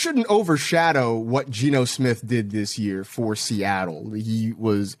that shouldn't overshadow what Geno Smith did this year for Seattle. He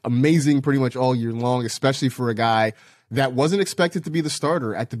was amazing pretty much all year long, especially for a guy that wasn't expected to be the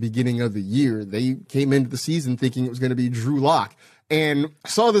starter at the beginning of the year. They came into the season thinking it was going to be Drew Lock. And I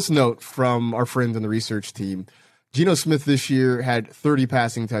saw this note from our friends on the research team. Geno Smith this year had 30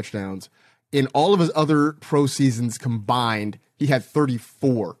 passing touchdowns. In all of his other pro seasons combined, he had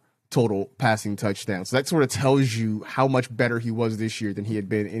 34 total passing touchdowns. So that sort of tells you how much better he was this year than he had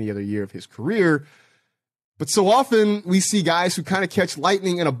been any other year of his career. But so often we see guys who kind of catch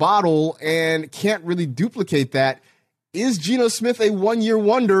lightning in a bottle and can't really duplicate that. Is Geno Smith a one-year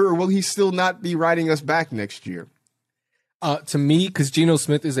wonder, or will he still not be riding us back next year? To me, because Geno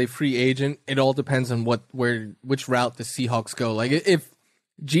Smith is a free agent, it all depends on which route the Seahawks go. Like, if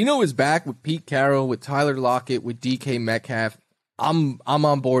Geno is back with Pete Carroll, with Tyler Lockett, with DK Metcalf, I'm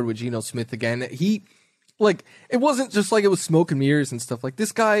on board with Geno Smith again. It wasn't just like it was smoke and mirrors and stuff. Like,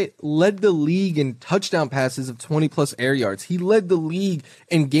 this guy led the league in touchdown passes of 20+ air yards. He led the league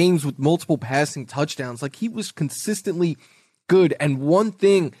in games with multiple passing touchdowns. Like, he was consistently good. And one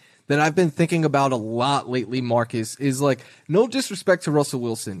thing that I've been thinking about a lot lately, Marcus, is like, no disrespect to Russell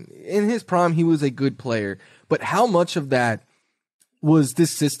Wilson. In his prime, he was a good player. But how much of that was this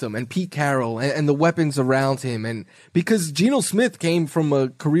system and Pete Carroll and the weapons around him? And because Geno Smith came from a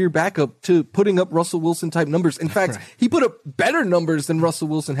career backup to putting up Russell Wilson type numbers. In fact, he put up better numbers than Russell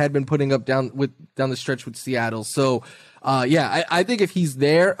Wilson had been putting up down the stretch with Seattle. So, I think if he's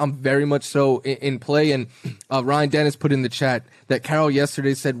there, I'm very much so in play. And Ryan Dennis put in the chat that Carroll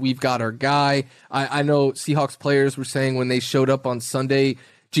yesterday said, "We've got our guy." I know Seahawks players were saying when they showed up on Sunday,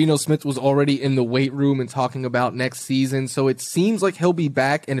 Geno Smith was already in the weight room and talking about next season. So it seems like he'll be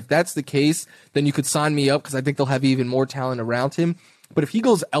back. And if that's the case, then you could sign me up, because I think they'll have even more talent around him. But if he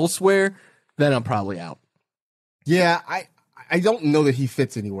goes elsewhere, then I'm probably out. Yeah, I don't know that he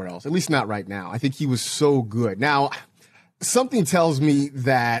fits anywhere else, at least not right now. I think he was so good. Now, something tells me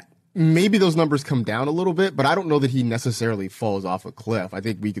that maybe those numbers come down a little bit, but I don't know that he necessarily falls off a cliff. I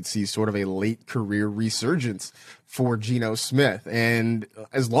think we could see sort of a late career resurgence for Geno Smith. And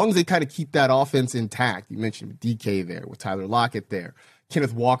as long as they kind of keep that offense intact, you mentioned DK there, with Tyler Lockett there,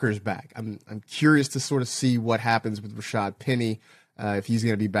 Kenneth Walker's back. I'm curious to sort of see what happens with Rashad Penny, if he's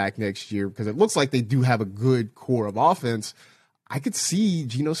going to be back next year, because it looks like they do have a good core of offense. I could see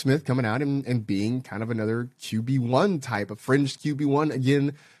Geno Smith coming out and being kind of another QB1 type, a fringe QB1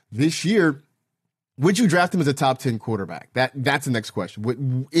 again this year. Would you draft him as a top 10 quarterback? That's the next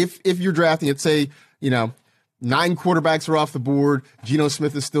question. If you're drafting it, say, 9 quarterbacks are off the board, Geno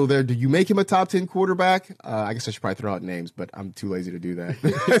Smith is still there, do you make him a top 10 quarterback? I guess I should probably throw out names, but I'm too lazy to do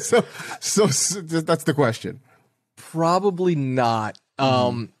that. so that's the question. Probably not.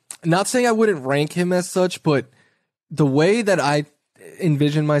 Not saying I wouldn't rank him as such, but the way that I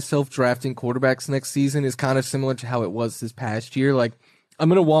envision myself drafting quarterbacks next season is kind of similar to how it was this past year. Like, I'm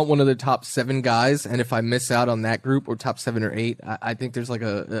going to want one of the top 7 guys. And if I miss out on that group or top 7 or 8, I think there's like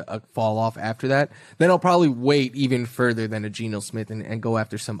a fall off after that. Then I'll probably wait even further than a Geno Smith and go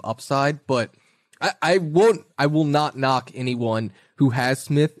after some upside. But I will not knock anyone who has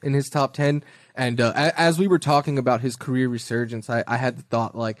Smith in his top 10. And as we were talking about his career resurgence, I had the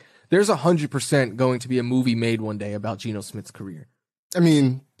thought like there's 100% going to be a movie made one day about Geno Smith's career. I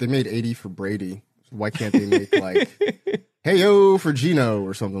mean, they made 80 for Brady. Why can't they make like, hey yo for Geno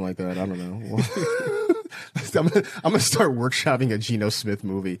or something like that? I don't know. I'm gonna start workshopping a Geno Smith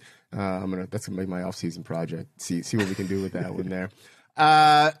movie. That's gonna be my off-season project. See what we can do with that one there.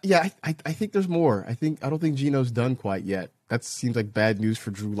 Yeah, I think there's more. I don't think Geno's done quite yet. That seems like bad news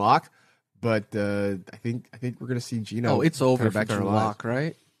for Drew Lock, but I think we're gonna see Geno. Oh, it's over for Drew Lock,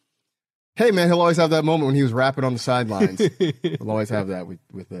 right? Hey man, he'll always have that moment when he was rapping on the sidelines. He'll always have that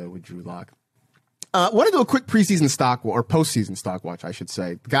with Drew Lock. Want to do a quick preseason stock or postseason stock watch, I should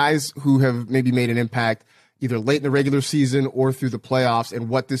say. Guys who have maybe made an impact either late in the regular season or through the playoffs, and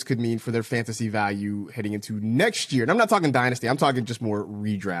what this could mean for their fantasy value heading into next year. And I'm not talking dynasty. I'm talking just more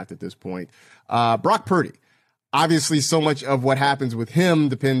redraft at this point. Brock Purdy. Obviously, so much of what happens with him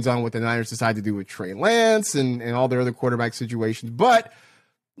depends on what the Niners decide to do with Trey Lance and all their other quarterback situations. But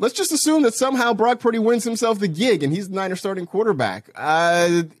let's just assume that somehow Brock Purdy wins himself the gig and he's the Niners starting quarterback.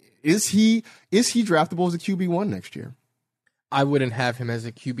 Is he draftable as a QB1 next year? I wouldn't have him as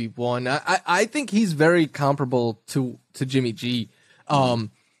a QB1. I think he's very comparable to Jimmy G.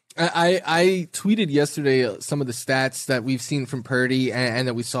 I tweeted yesterday some of the stats that we've seen from Purdy and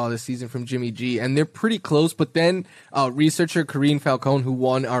that we saw this season from Jimmy G, and they're pretty close. But then researcher Karine Falcone, who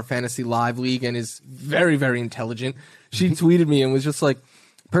won our Fantasy Live League and is very, very intelligent, she tweeted me and was just like,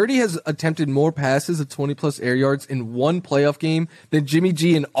 Purdy has attempted more passes of 20-plus air yards in one playoff game than Jimmy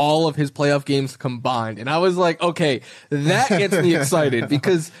G in all of his playoff games combined. And I was like, okay, that gets me excited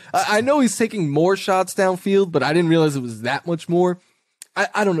because I know he's taking more shots downfield, but I didn't realize it was that much more.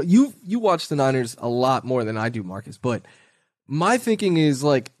 I don't know. You watch the Niners a lot more than I do, Marcus, but my thinking is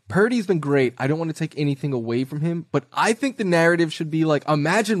like, Purdy's been great. I don't want to take anything away from him, but I think the narrative should be like,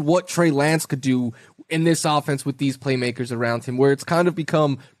 imagine what Trey Lance could do in this offense with these playmakers around him, where it's kind of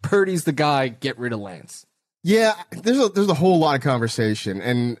become Purdy's the guy, get rid of Lance. Yeah, there's a whole lot of conversation,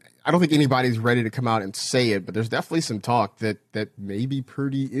 and I don't think anybody's ready to come out and say it, but there's definitely some talk that maybe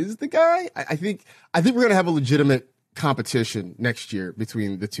Purdy is the guy. I think we're going to have a legitimate competition next year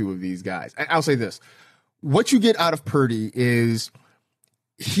between the two of these guys. I'll say this. What you get out of Purdy is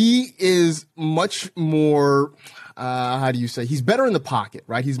he is much more, how do you say? He's better in the pocket,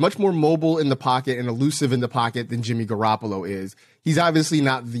 right? He's much more mobile in the pocket and elusive in the pocket than Jimmy Garoppolo is. He's obviously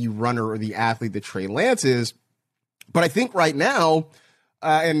not the runner or the athlete that Trey Lance is. But I think right now,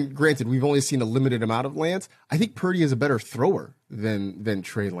 and granted, we've only seen a limited amount of Lance, I think Purdy is a better thrower than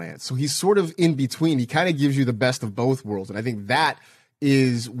Trey Lance. So he's sort of in between. He kind of gives you the best of both worlds. And I think that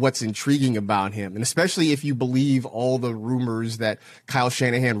is what's intriguing about him. And especially if you believe all the rumors that Kyle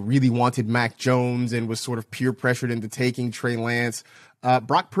Shanahan really wanted Mac Jones and was sort of peer pressured into taking Trey Lance.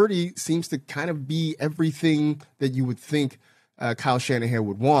 Brock Purdy seems to kind of be everything that you would think Kyle Shanahan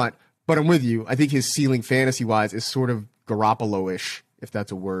would want. But I'm with you. I think his ceiling fantasy-wise is sort of Garoppolo-ish, if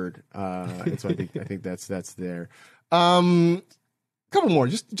that's a word. And so I think that's there. Couple more,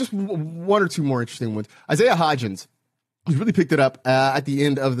 just one or two more interesting ones. Isaiah Hodgins. He's really picked it up at the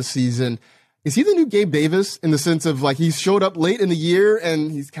end of the season. Is he the new Gabe Davis in the sense of like he showed up late in the year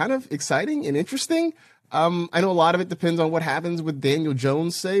and he's kind of exciting and interesting? I know a lot of it depends on what happens with Daniel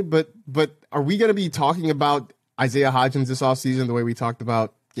Jones, say, but are we going to be talking about Isaiah Hodgins this offseason the way we talked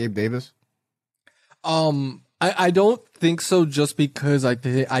about Gabe Davis? I don't think so, just because I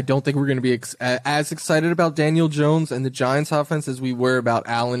don't think we're going to be as excited about Daniel Jones and the Giants offense as we were about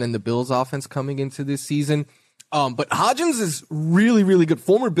Allen and the Bills offense coming into this season. But Hodgins is really, really good.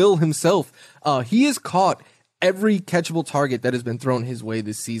 Former Bill himself, he has caught every catchable target that has been thrown his way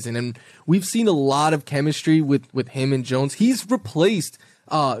this season. And we've seen a lot of chemistry with him and Jones. He's replaced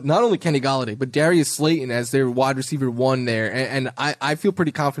not only Kenny Golladay, but Darius Slayton as their wide receiver one there. And I feel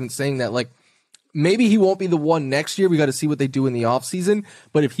pretty confident saying that, like, maybe he won't be the one next year. We got to see what they do in the offseason.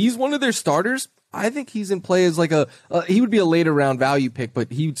 But if he's one of their starters, I think he's in play as like he would be a later round value pick,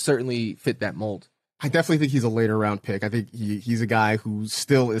 but he would certainly fit that mold. I definitely think he's a later round pick. I think he's a guy who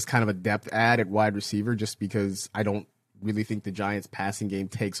still is kind of a depth add at wide receiver just because I don't really think the Giants passing game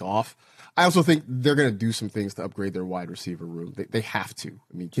takes off. I also think they're going to do some things to upgrade their wide receiver room. They have to.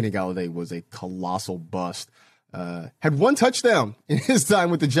 I mean, Kenny Golladay was a colossal bust. Had one touchdown in his time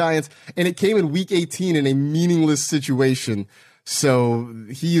with the Giants, and it came in week 18 in a meaningless situation. So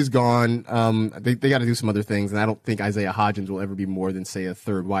he is gone. They got to do some other things, and I don't think Isaiah Hodgins will ever be more than, say, a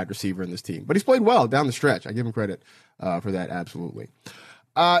third wide receiver in this team. But he's played well down the stretch. I give him credit for that, absolutely.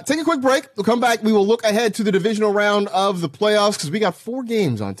 Take a quick break. We'll come back. We will look ahead to the divisional round of the playoffs because we got 4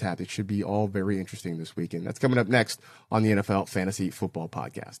 games on tap. It should be all very interesting this weekend. That's coming up next on the NFL Fantasy Football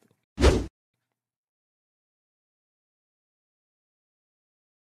Podcast.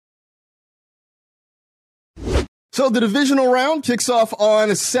 So the divisional round kicks off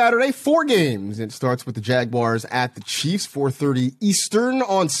on Saturday, 4 games. It starts with the Jaguars at the Chiefs, 4:30 Eastern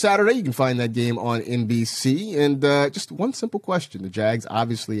on Saturday. You can find that game on NBC. And just one simple question. The Jags,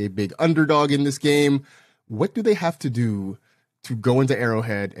 obviously a big underdog in this game. What do they have to do to go into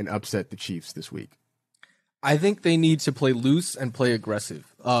Arrowhead and upset the Chiefs this week? I think they need to play loose and play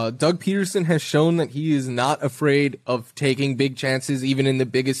aggressive. Doug Peterson has shown that he is not afraid of taking big chances, even in the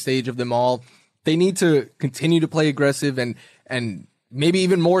biggest stage of them all. They need to continue to play aggressive and maybe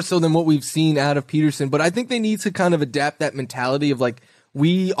even more so than what we've seen out of Peterson. But I think they need to kind of adapt that mentality of like,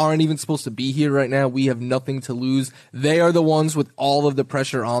 we aren't even supposed to be here right now. We have nothing to lose. They are the ones with all of the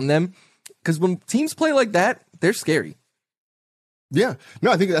pressure on them. Because when teams play like that, they're scary. Yeah,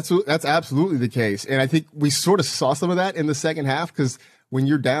 no, I think that's absolutely the case. And I think we sort of saw some of that in the second half because when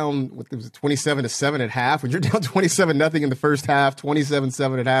you're down, what was it, 27-7 at half, when you're down 27-0 in the first half,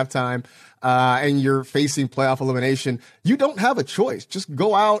 27-7 at halftime, and you're facing playoff elimination, you don't have a choice. Just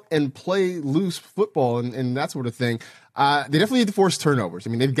go out and play loose football and that sort of thing. They definitely need to force turnovers. I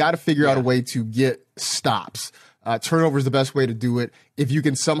mean, they've got to figure out a way to get stops. Turnover is the best way to do it. If you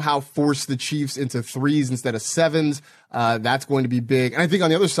can somehow force the Chiefs into 3s instead of 7s, that's going to be big. And I think on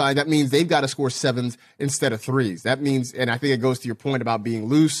the other side, that means they've got to score 7s instead of 3s. That means, and I think it goes to your point about being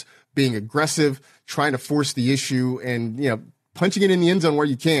loose, being aggressive, trying to force the issue and, punching it in the end zone where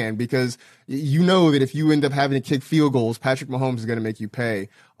you can, because you know that if you end up having to kick field goals, Patrick Mahomes is going to make you pay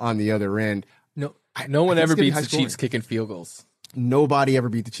on the other end. No one ever beats the Chiefs kicking field goals. Nobody ever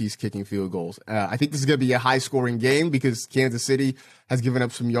beat the Chiefs kicking field goals. I think this is going to be a high-scoring game because Kansas City has given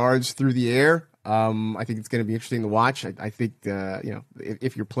up some yards through the air. I think it's going to be interesting to watch. I think,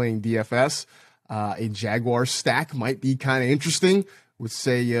 if you're playing DFS, a Jaguar stack might be kind of interesting with,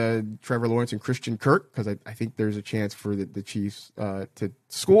 say, Trevor Lawrence and Christian Kirk, because I think there's a chance for the Chiefs to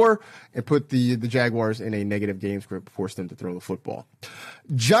score and put the Jaguars in a negative game script, force them to throw the football.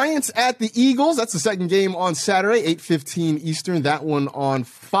 Giants at the Eagles. That's the second game on Saturday, 8:15 Eastern. That one on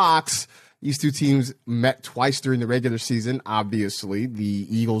Fox. These two teams met twice during the regular season. Obviously, the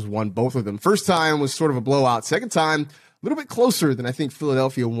Eagles won both of them. First time was sort of a blowout. Second time, a little bit closer than I think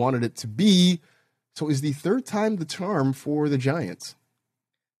Philadelphia wanted it to be. So is the third time the charm for the Giants?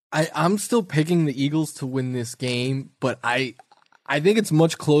 I'm still picking the Eagles to win this game, but I think it's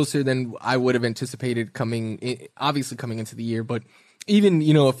much closer than I would have anticipated coming into the year. But even,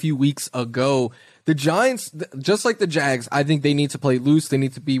 a few weeks ago, the Giants, just like the Jags, I think they need to play loose. They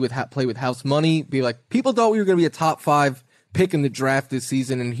need to be play with house money. Be like, people thought we were going to be a top 5 pick in the draft this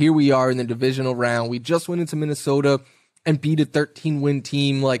season, and here we are in the divisional round. We just went into Minnesota and beat a 13-win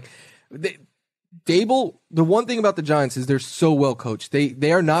team. Like, Dable, the one thing about the Giants is they're so well coached.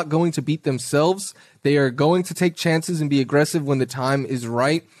 They are not going to beat themselves. They are going to take chances and be aggressive when the time is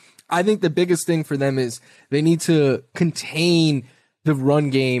right. I think the biggest thing for them is they need to contain the run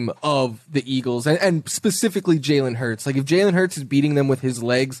game of the Eagles and specifically Jalen Hurts. Like if Jalen Hurts is beating them with his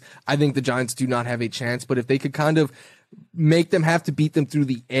legs, I think the Giants do not have a chance. But if they could kind of make them have to beat them through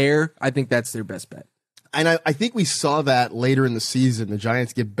the air, I think that's their best bet. And I think we saw that later in the season. The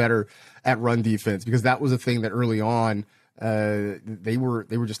Giants get better at run defense because that was a thing that early on they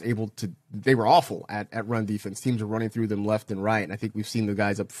were just able to. They were awful at run defense. Teams are running through them left and right, and I think we've seen the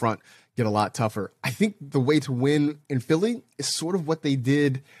guys up front get a lot tougher. I think the way to win in Philly is sort of what they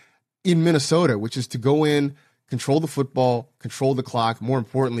did in Minnesota, which is to go in, control the football, control the clock, more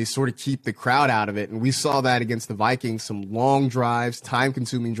importantly, sort of keep the crowd out of it. And we saw that against the Vikings, some long drives,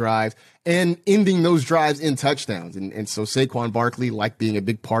 time-consuming drives, and ending those drives in touchdowns. And so Saquon Barkley, like being a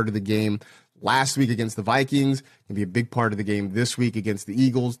big part of the game last week against the Vikings, can be a big part of the game this week against the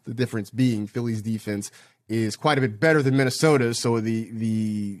Eagles. The difference being Philly's defense is quite a bit better than Minnesota's, so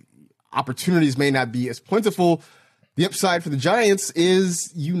the opportunities may not be as plentiful. The upside for the Giants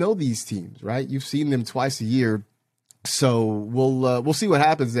is these teams, right? You've seen them twice a year, so we'll see what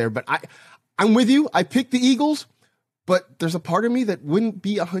happens there. But I'm with you. I picked the Eagles, but there's a part of me that wouldn't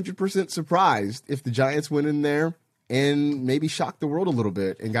be 100% surprised if the Giants went in there and maybe shocked the world a little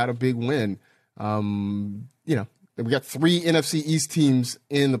bit and got a big win. We got 3 NFC East teams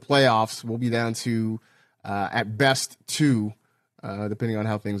in the playoffs. We'll be down to at best 2. Depending on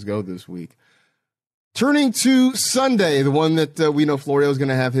how things go this week. Turning to Sunday, the one that we know Florio is going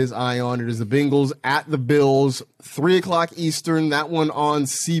to have his eye on. It is the Bengals at the Bills, 3:00 Eastern. That one on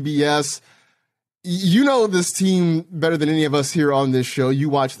CBS. You know this team better than any of us here on this show. You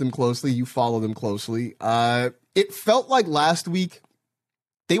watch them closely. You follow them closely. It felt like last week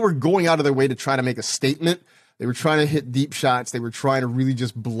they were going out of their way to try to make a statement. They were trying to hit deep shots. They were trying to really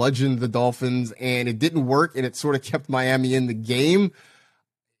just bludgeon the Dolphins, and it didn't work, and it sort of kept Miami in the game.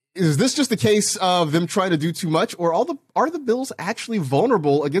 Is this just a case of them trying to do too much, or are the Bills actually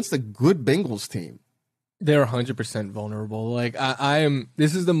vulnerable against a good Bengals team? They're 100% vulnerable. Like I am.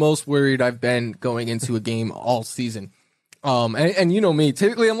 This is the most worried I've been going into a game all season. And you know me.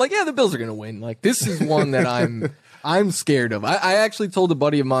 Typically, I'm like, yeah, the Bills are gonna win. Like this is one that I'm scared of. I actually told a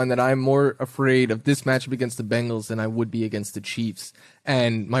buddy of mine that I'm more afraid of this matchup against the Bengals than I would be against the Chiefs.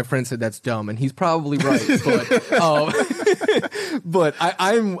 And my friend said that's dumb, and he's probably right. But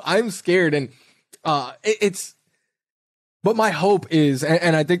I'm scared, and it's. But my hope is,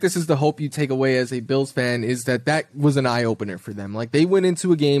 and I think this is the hope you take away as a Bills fan, is that was an eye opener for them. Like they went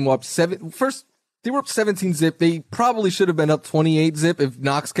into a game up first. They were up 17 zip. They probably should have been up 28 zip if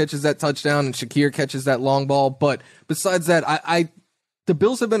Knox catches that touchdown and Shakir catches that long ball. But besides that, the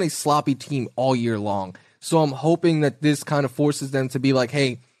Bills have been a sloppy team all year long. So I'm hoping that this kind of forces them to be like,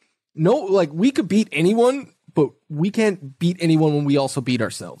 hey, no, like we could beat anyone, but we can't beat anyone when we also beat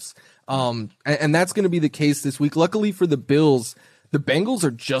ourselves. And that's going to be the case this week. Luckily for the Bills, the Bengals are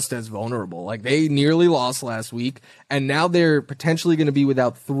just as vulnerable. Like they nearly lost last week, and now they're potentially going to be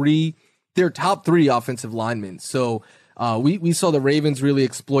without their top three offensive linemen. So we saw the Ravens really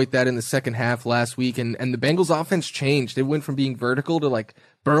exploit that in the second half last week, and the Bengals offense changed. It went from being vertical to like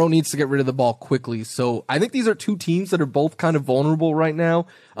Burrow needs to get rid of the ball quickly. So I think these are two teams that are both kind of vulnerable right now.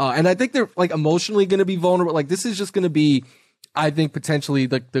 And I think they're like emotionally going to be vulnerable. Like this is just going to be, I think potentially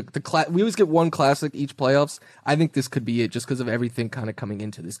like the we always get one classic each playoffs. I think this could be it just because of everything kind of coming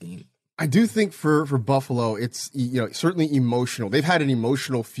into this game. I do think for Buffalo, it's certainly emotional. They've had an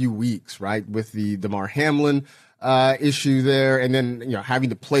emotional few weeks, right, with the Damar Hamlin issue there, and then having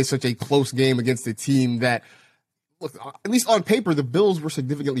to play such a close game against a team that, look, at least on paper, the Bills were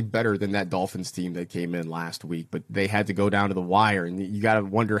significantly better than that Dolphins team that came in last week, but they had to go down to the wire, and you got to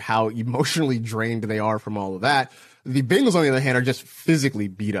wonder how emotionally drained they are from all of that. The Bengals, on the other hand, are just physically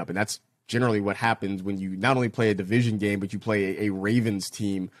beat up, and that's generally what happens when you not only play a division game, but you play a Ravens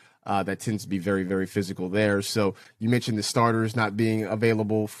team that tends to be very, very physical there. So you mentioned the starters not being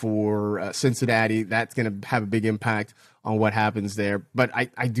available for Cincinnati. That's going to have a big impact on what happens there. But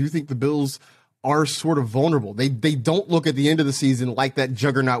I do think the Bills are sort of vulnerable. They don't look at the end of the season like that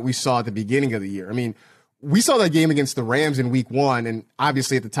juggernaut we saw at the beginning of the year. I mean, we saw that game against the Rams in week 1, and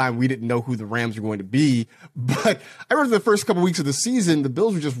obviously at the time we didn't know who the Rams were going to be. But I remember the first couple weeks of the season, the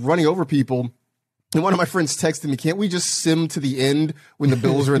Bills were just running over people. And one of my friends texted me, can't we just sim to the end when the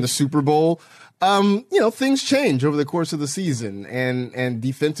Bills are in the Super Bowl? Things change over the course of the season. And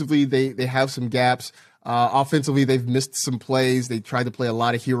defensively, they have some gaps. Offensively, they've missed some plays. They tried to play a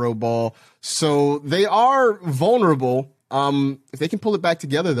lot of hero ball. So they are vulnerable. If they can pull it back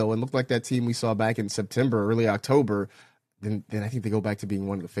together, though, and look like that team we saw back in September, early October, then I think they go back to being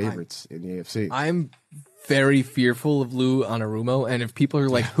one of the favorites in the AFC. I'm very fearful of Lou Anarumo, and if people are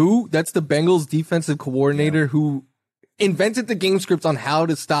like, who? That's the Bengals defensive coordinator who invented the game script on how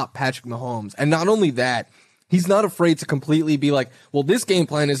to stop Patrick Mahomes. And not only that, he's not afraid to completely be like, well, this game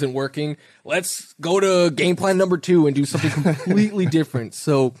plan isn't working. Let's go to game plan number 2 and do something completely different.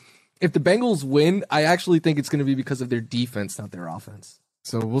 So if the Bengals win, I actually think it's going to be because of their defense, not their offense.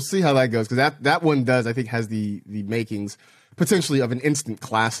 So we'll see how that goes, because that one I think has the makings potentially of an instant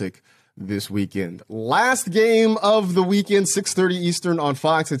classic this weekend. Last game of the weekend, 6:30 Eastern on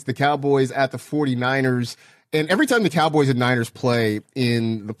Fox. It's the Cowboys at the 49ers. And every time the Cowboys and Niners play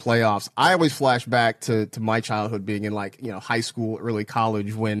in the playoffs, I always flash back to my childhood being in high school, early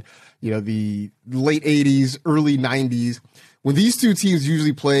college, when, the late 80s, early 90s, when these two teams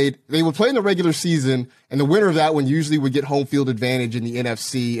usually played, they would play in the regular season, and the winner of that one usually would get home field advantage in the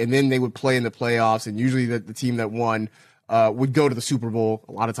NFC, and then they would play in the playoffs, and usually the team that won would go to the Super Bowl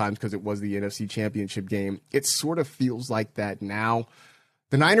a lot of times because it was the NFC Championship game. It sort of feels like that now.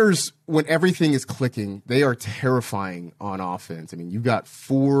 The Niners, when everything is clicking, they are terrifying on offense. I mean, you've got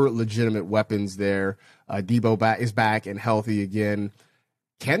 4 legitimate weapons there. Debo is back and healthy again.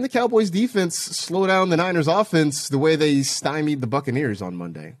 Can the Cowboys defense slow down the Niners offense the way they stymied the Buccaneers on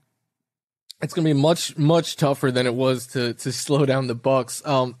Monday? It's going to be much, much tougher than it was to slow down the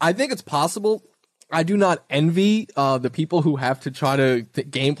Bucs. I think it's possible. I do not envy the people who have to try to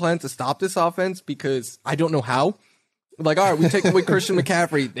game plan to stop this offense, because I don't know how. Like, all right, we take away Christian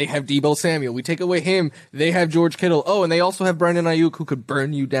McCaffrey, they have Deebo Samuel. We take away him, they have George Kittle. Oh, and they also have Brandon Ayuk, who could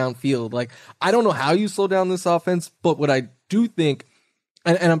burn you downfield. Like, I don't know how you slow down this offense, but what I do think,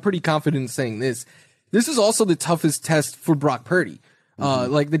 and I'm pretty confident in saying this is also the toughest test for Brock Purdy.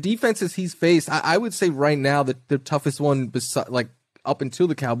 Like, the defenses he's faced, I would say right now that the toughest one, like, up until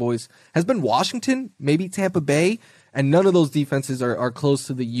the Cowboys, has been Washington, maybe Tampa Bay, and none of those defenses are close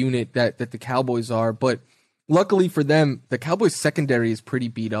to the unit that the Cowboys are. But luckily for them, the Cowboys secondary is pretty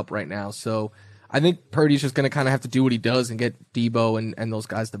beat up right now. So I think Purdy's just going to kind of have to do what he does and get Deebo and those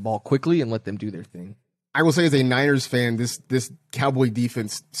guys the ball quickly and let them do their thing. I will say, as a Niners fan, this Cowboy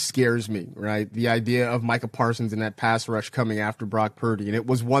defense scares me, right? The idea of Micah Parsons and that pass rush coming after Brock Purdy. And it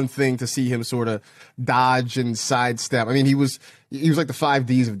was one thing to see him sort of dodge and sidestep. I mean, he was like the 5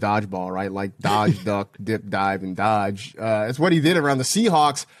 Ds of dodgeball, right? Like dodge, duck, dip, dive, and dodge. It's what he did around the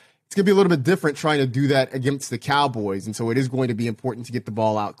Seahawks. It's going to be a little bit different trying to do that against the Cowboys. And so it is going to be important to get the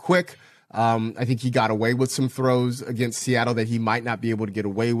ball out quick. I think he got away with some throws against Seattle that he might not be able to get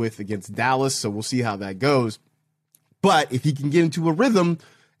away with against Dallas. So we'll see how that goes. But if he can get into a rhythm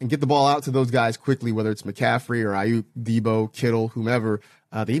and get the ball out to those guys quickly, whether it's McCaffrey or Ayuk, Deebo, Kittle, whomever,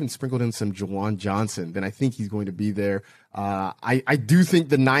 they even sprinkled in some Jawan Johnson, then I think he's going to be there. I do think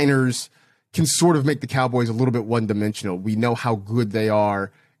the Niners can sort of make the Cowboys a little bit one-dimensional. We know how good they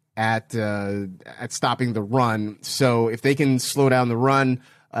are at stopping the run. So if they can slow down the run,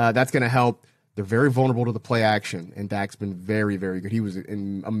 that's going to help. They're very vulnerable to the play action, and Dak's been very, very good. He was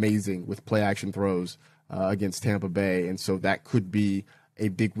amazing with play action throws against Tampa Bay, and so that could be a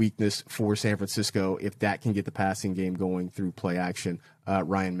big weakness for San Francisco if Dak can get the passing game going through play action.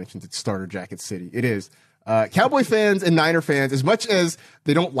 Ryan mentioned it's starter jacket city. It is. Cowboy fans and Niner fans, as much as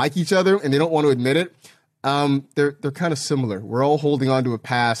they don't like each other and they don't want to admit it, they're kind of similar. We're all holding on to a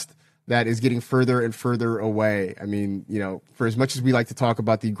past that is getting further and further away. I mean, for as much as we like to talk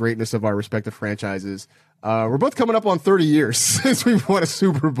about the greatness of our respective franchises, we're both coming up on 30 years since we've won a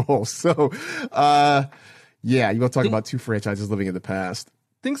Super Bowl. So, yeah, you want to talk about two franchises living in the past.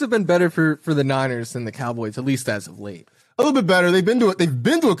 Things have been better for the Niners than the Cowboys, at least as of late. A little bit better. They've been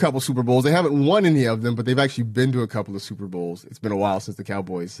to a couple Super Bowls. They haven't won any of them, but they've actually been to a couple of Super Bowls. It's been a while since the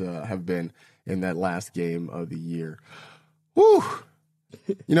Cowboys have been in that last game of the year. Whew.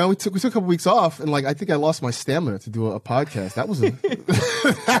 We took a couple weeks off, and I think I lost my stamina to do a podcast. That was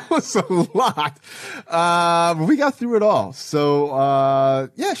that was a lot, but we got through it all. So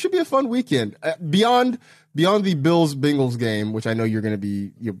yeah, it should be a fun weekend. Beyond the Bills-Bengals game, which I know you're going to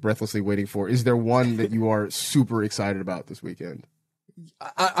be breathlessly waiting for, is there one that you are super excited about this weekend?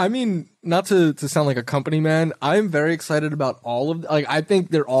 I mean, not to sound like a company man, I'm very excited about all of I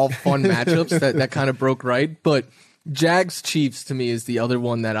think they're all fun matchups that kind of broke right, but Jags Chiefs to me is the other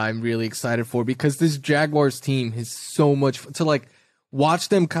one that I'm really excited for, because this Jaguars team has so much to watch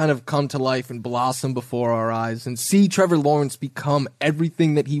them kind of come to life and blossom before our eyes and see Trevor Lawrence become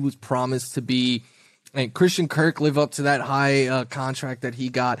everything that he was promised to be, and Christian Kirk live up to that high contract that he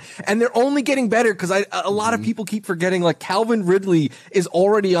got. And they're only getting better, because a lot of people keep forgetting Calvin Ridley is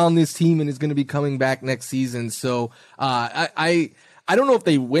already on this team and is going to be coming back next season. So I don't know if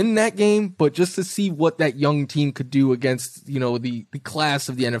they win that game, but just to see what that young team could do against, the class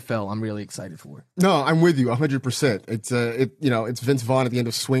of the NFL, I'm really excited for. No, I'm with you 100%. It's Vince Vaughn at the end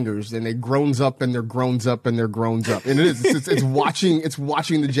of Swingers, and they groans up and they're groans up and they're groans up. And it is, it's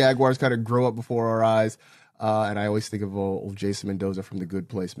watching the Jaguars kind of grow up before our eyes. And I always think of old Jason Mendoza from The Good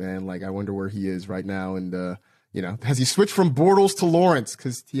Place, man. I wonder where he is right now. And, has he switched from Bortles to Lawrence?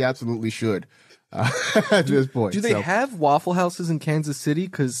 Because he absolutely should. At this point, do they have Waffle Houses in Kansas City?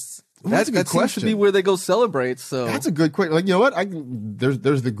 Because that question. Seems to be where they go celebrate. So that's a good question. You know what?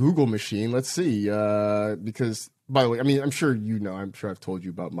 There's the Google machine. Let's see. Because by the way, I mean, I'm sure I'm sure I've told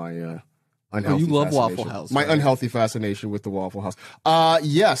you about my unhealthy. You love Waffle House. My unhealthy fascination with the Waffle House.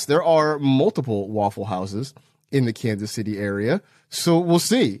 Yes, there are multiple Waffle Houses in the Kansas City area. So we'll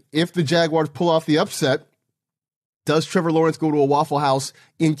see if the Jaguars pull off the upset. Does Trevor Lawrence go to a Waffle House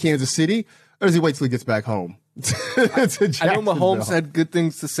in Kansas City? Or does he wait till he gets back home? I know Mahomes had good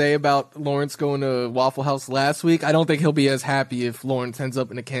things to say about Lawrence going to Waffle House last week. I don't think he'll be as happy if Lawrence ends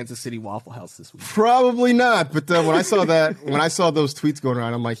up in a Kansas City Waffle House this week. Probably not. But when I saw those tweets going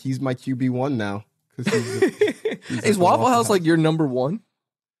around, I'm like, he's my QB1 now. Is Waffle House your number one?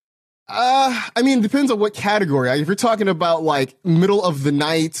 I mean, it depends on what category. If you're talking about middle of the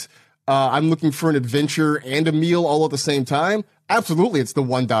night, I'm looking for an adventure and a meal all at the same time. Absolutely, it's the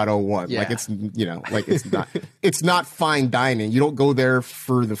 1.01. Yeah. It's not fine dining. You don't go there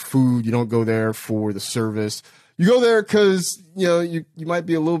for the food. You don't go there for the service. You go there because you might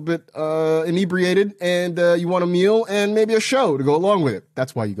be a little bit inebriated and you want a meal and maybe a show to go along with it.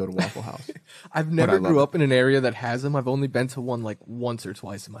 That's why you go to Waffle House. I've never grew up in an area that has them. I've only been to one like once or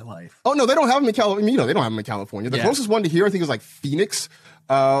twice in my life. Oh no, they don't have them in California. They don't have them in California. The closest one to here, I think, is like Phoenix,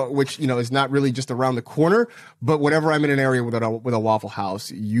 which is not really just around the corner. But whenever I'm in an area with a Waffle House,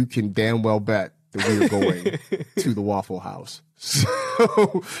 you can damn well bet that we are going to the Waffle House.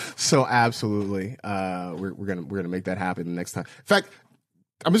 So absolutely, we're gonna make that happen the next time. In fact,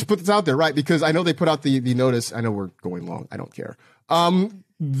 I'm just put this out there, right? Because I know they put out the notice. I know we're going long. I don't care.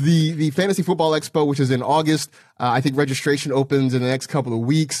 The Fantasy Football Expo, which is in August, I think registration opens in the next couple of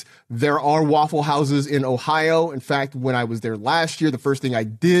weeks. There are Waffle Houses in Ohio. In fact, when I was there last year, the first thing I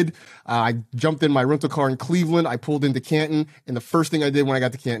did, I jumped in my rental car in Cleveland. I pulled into Canton, and the first thing I did when I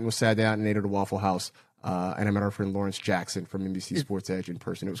got to Canton was sat down and ate at a Waffle House. And I met our friend Lawrence Jackson from NBC Sports Edge in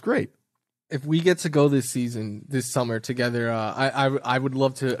person. It was great. If we get to go this summer together, I would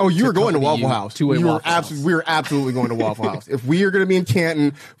love to. Oh, you were going to Waffle House. We were absolutely going to Waffle House. If we are going to be in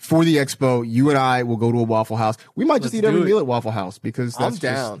Canton for the expo, you and I will go to a Waffle House. We might just eat every meal at Waffle House because that's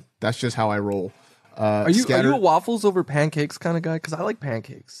just how I roll. Are you a waffles over pancakes kind of guy? Because I like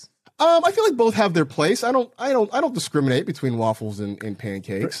pancakes. I feel like both have their place. I don't discriminate between waffles and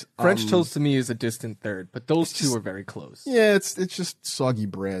pancakes. French toast to me is a distant third, but those two are very close. Yeah, it's just soggy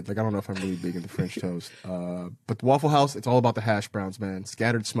bread. Like I don't know if I'm really big into French toast. But the Waffle House, it's all about the hash browns, man.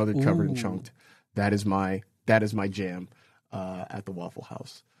 Scattered, smothered, covered, and chunked. That is my jam at the Waffle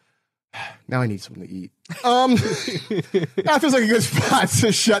House. Now I need something to eat. That feels like a good spot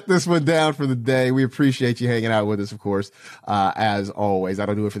to shut this one down for the day. We appreciate you hanging out with us, of course, as always.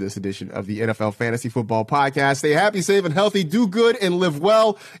 That'll do it for this edition of the NFL Fantasy Football Podcast. Stay happy, safe, and healthy. Do good and live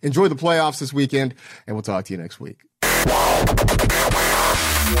well. Enjoy the playoffs this weekend, and we'll talk to you next week.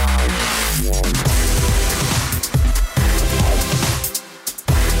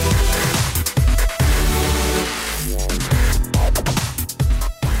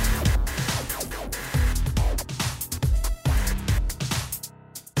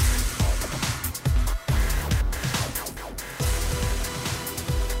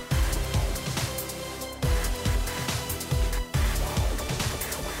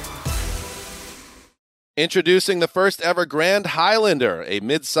 Introducing the first ever Grand Highlander, a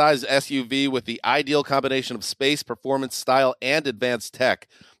mid-size SUV with the ideal combination of space, performance, style, and advanced tech.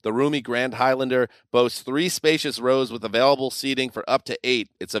 The roomy Grand Highlander boasts 3 spacious rows with available seating for up to 8.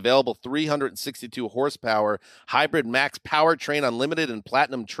 Its available 362 horsepower hybrid max powertrain unlimited and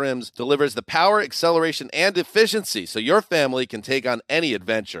platinum trims delivers the power, acceleration, and efficiency so your family can take on any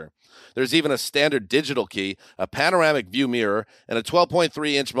adventure. There's even a standard digital key, a panoramic view mirror, and a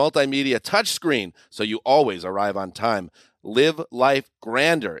 12.3-inch multimedia touchscreen, so you always arrive on time. Live life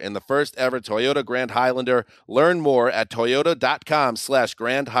grander in the first ever Toyota Grand Highlander. Learn more at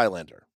toyota.com/Grand Highlander.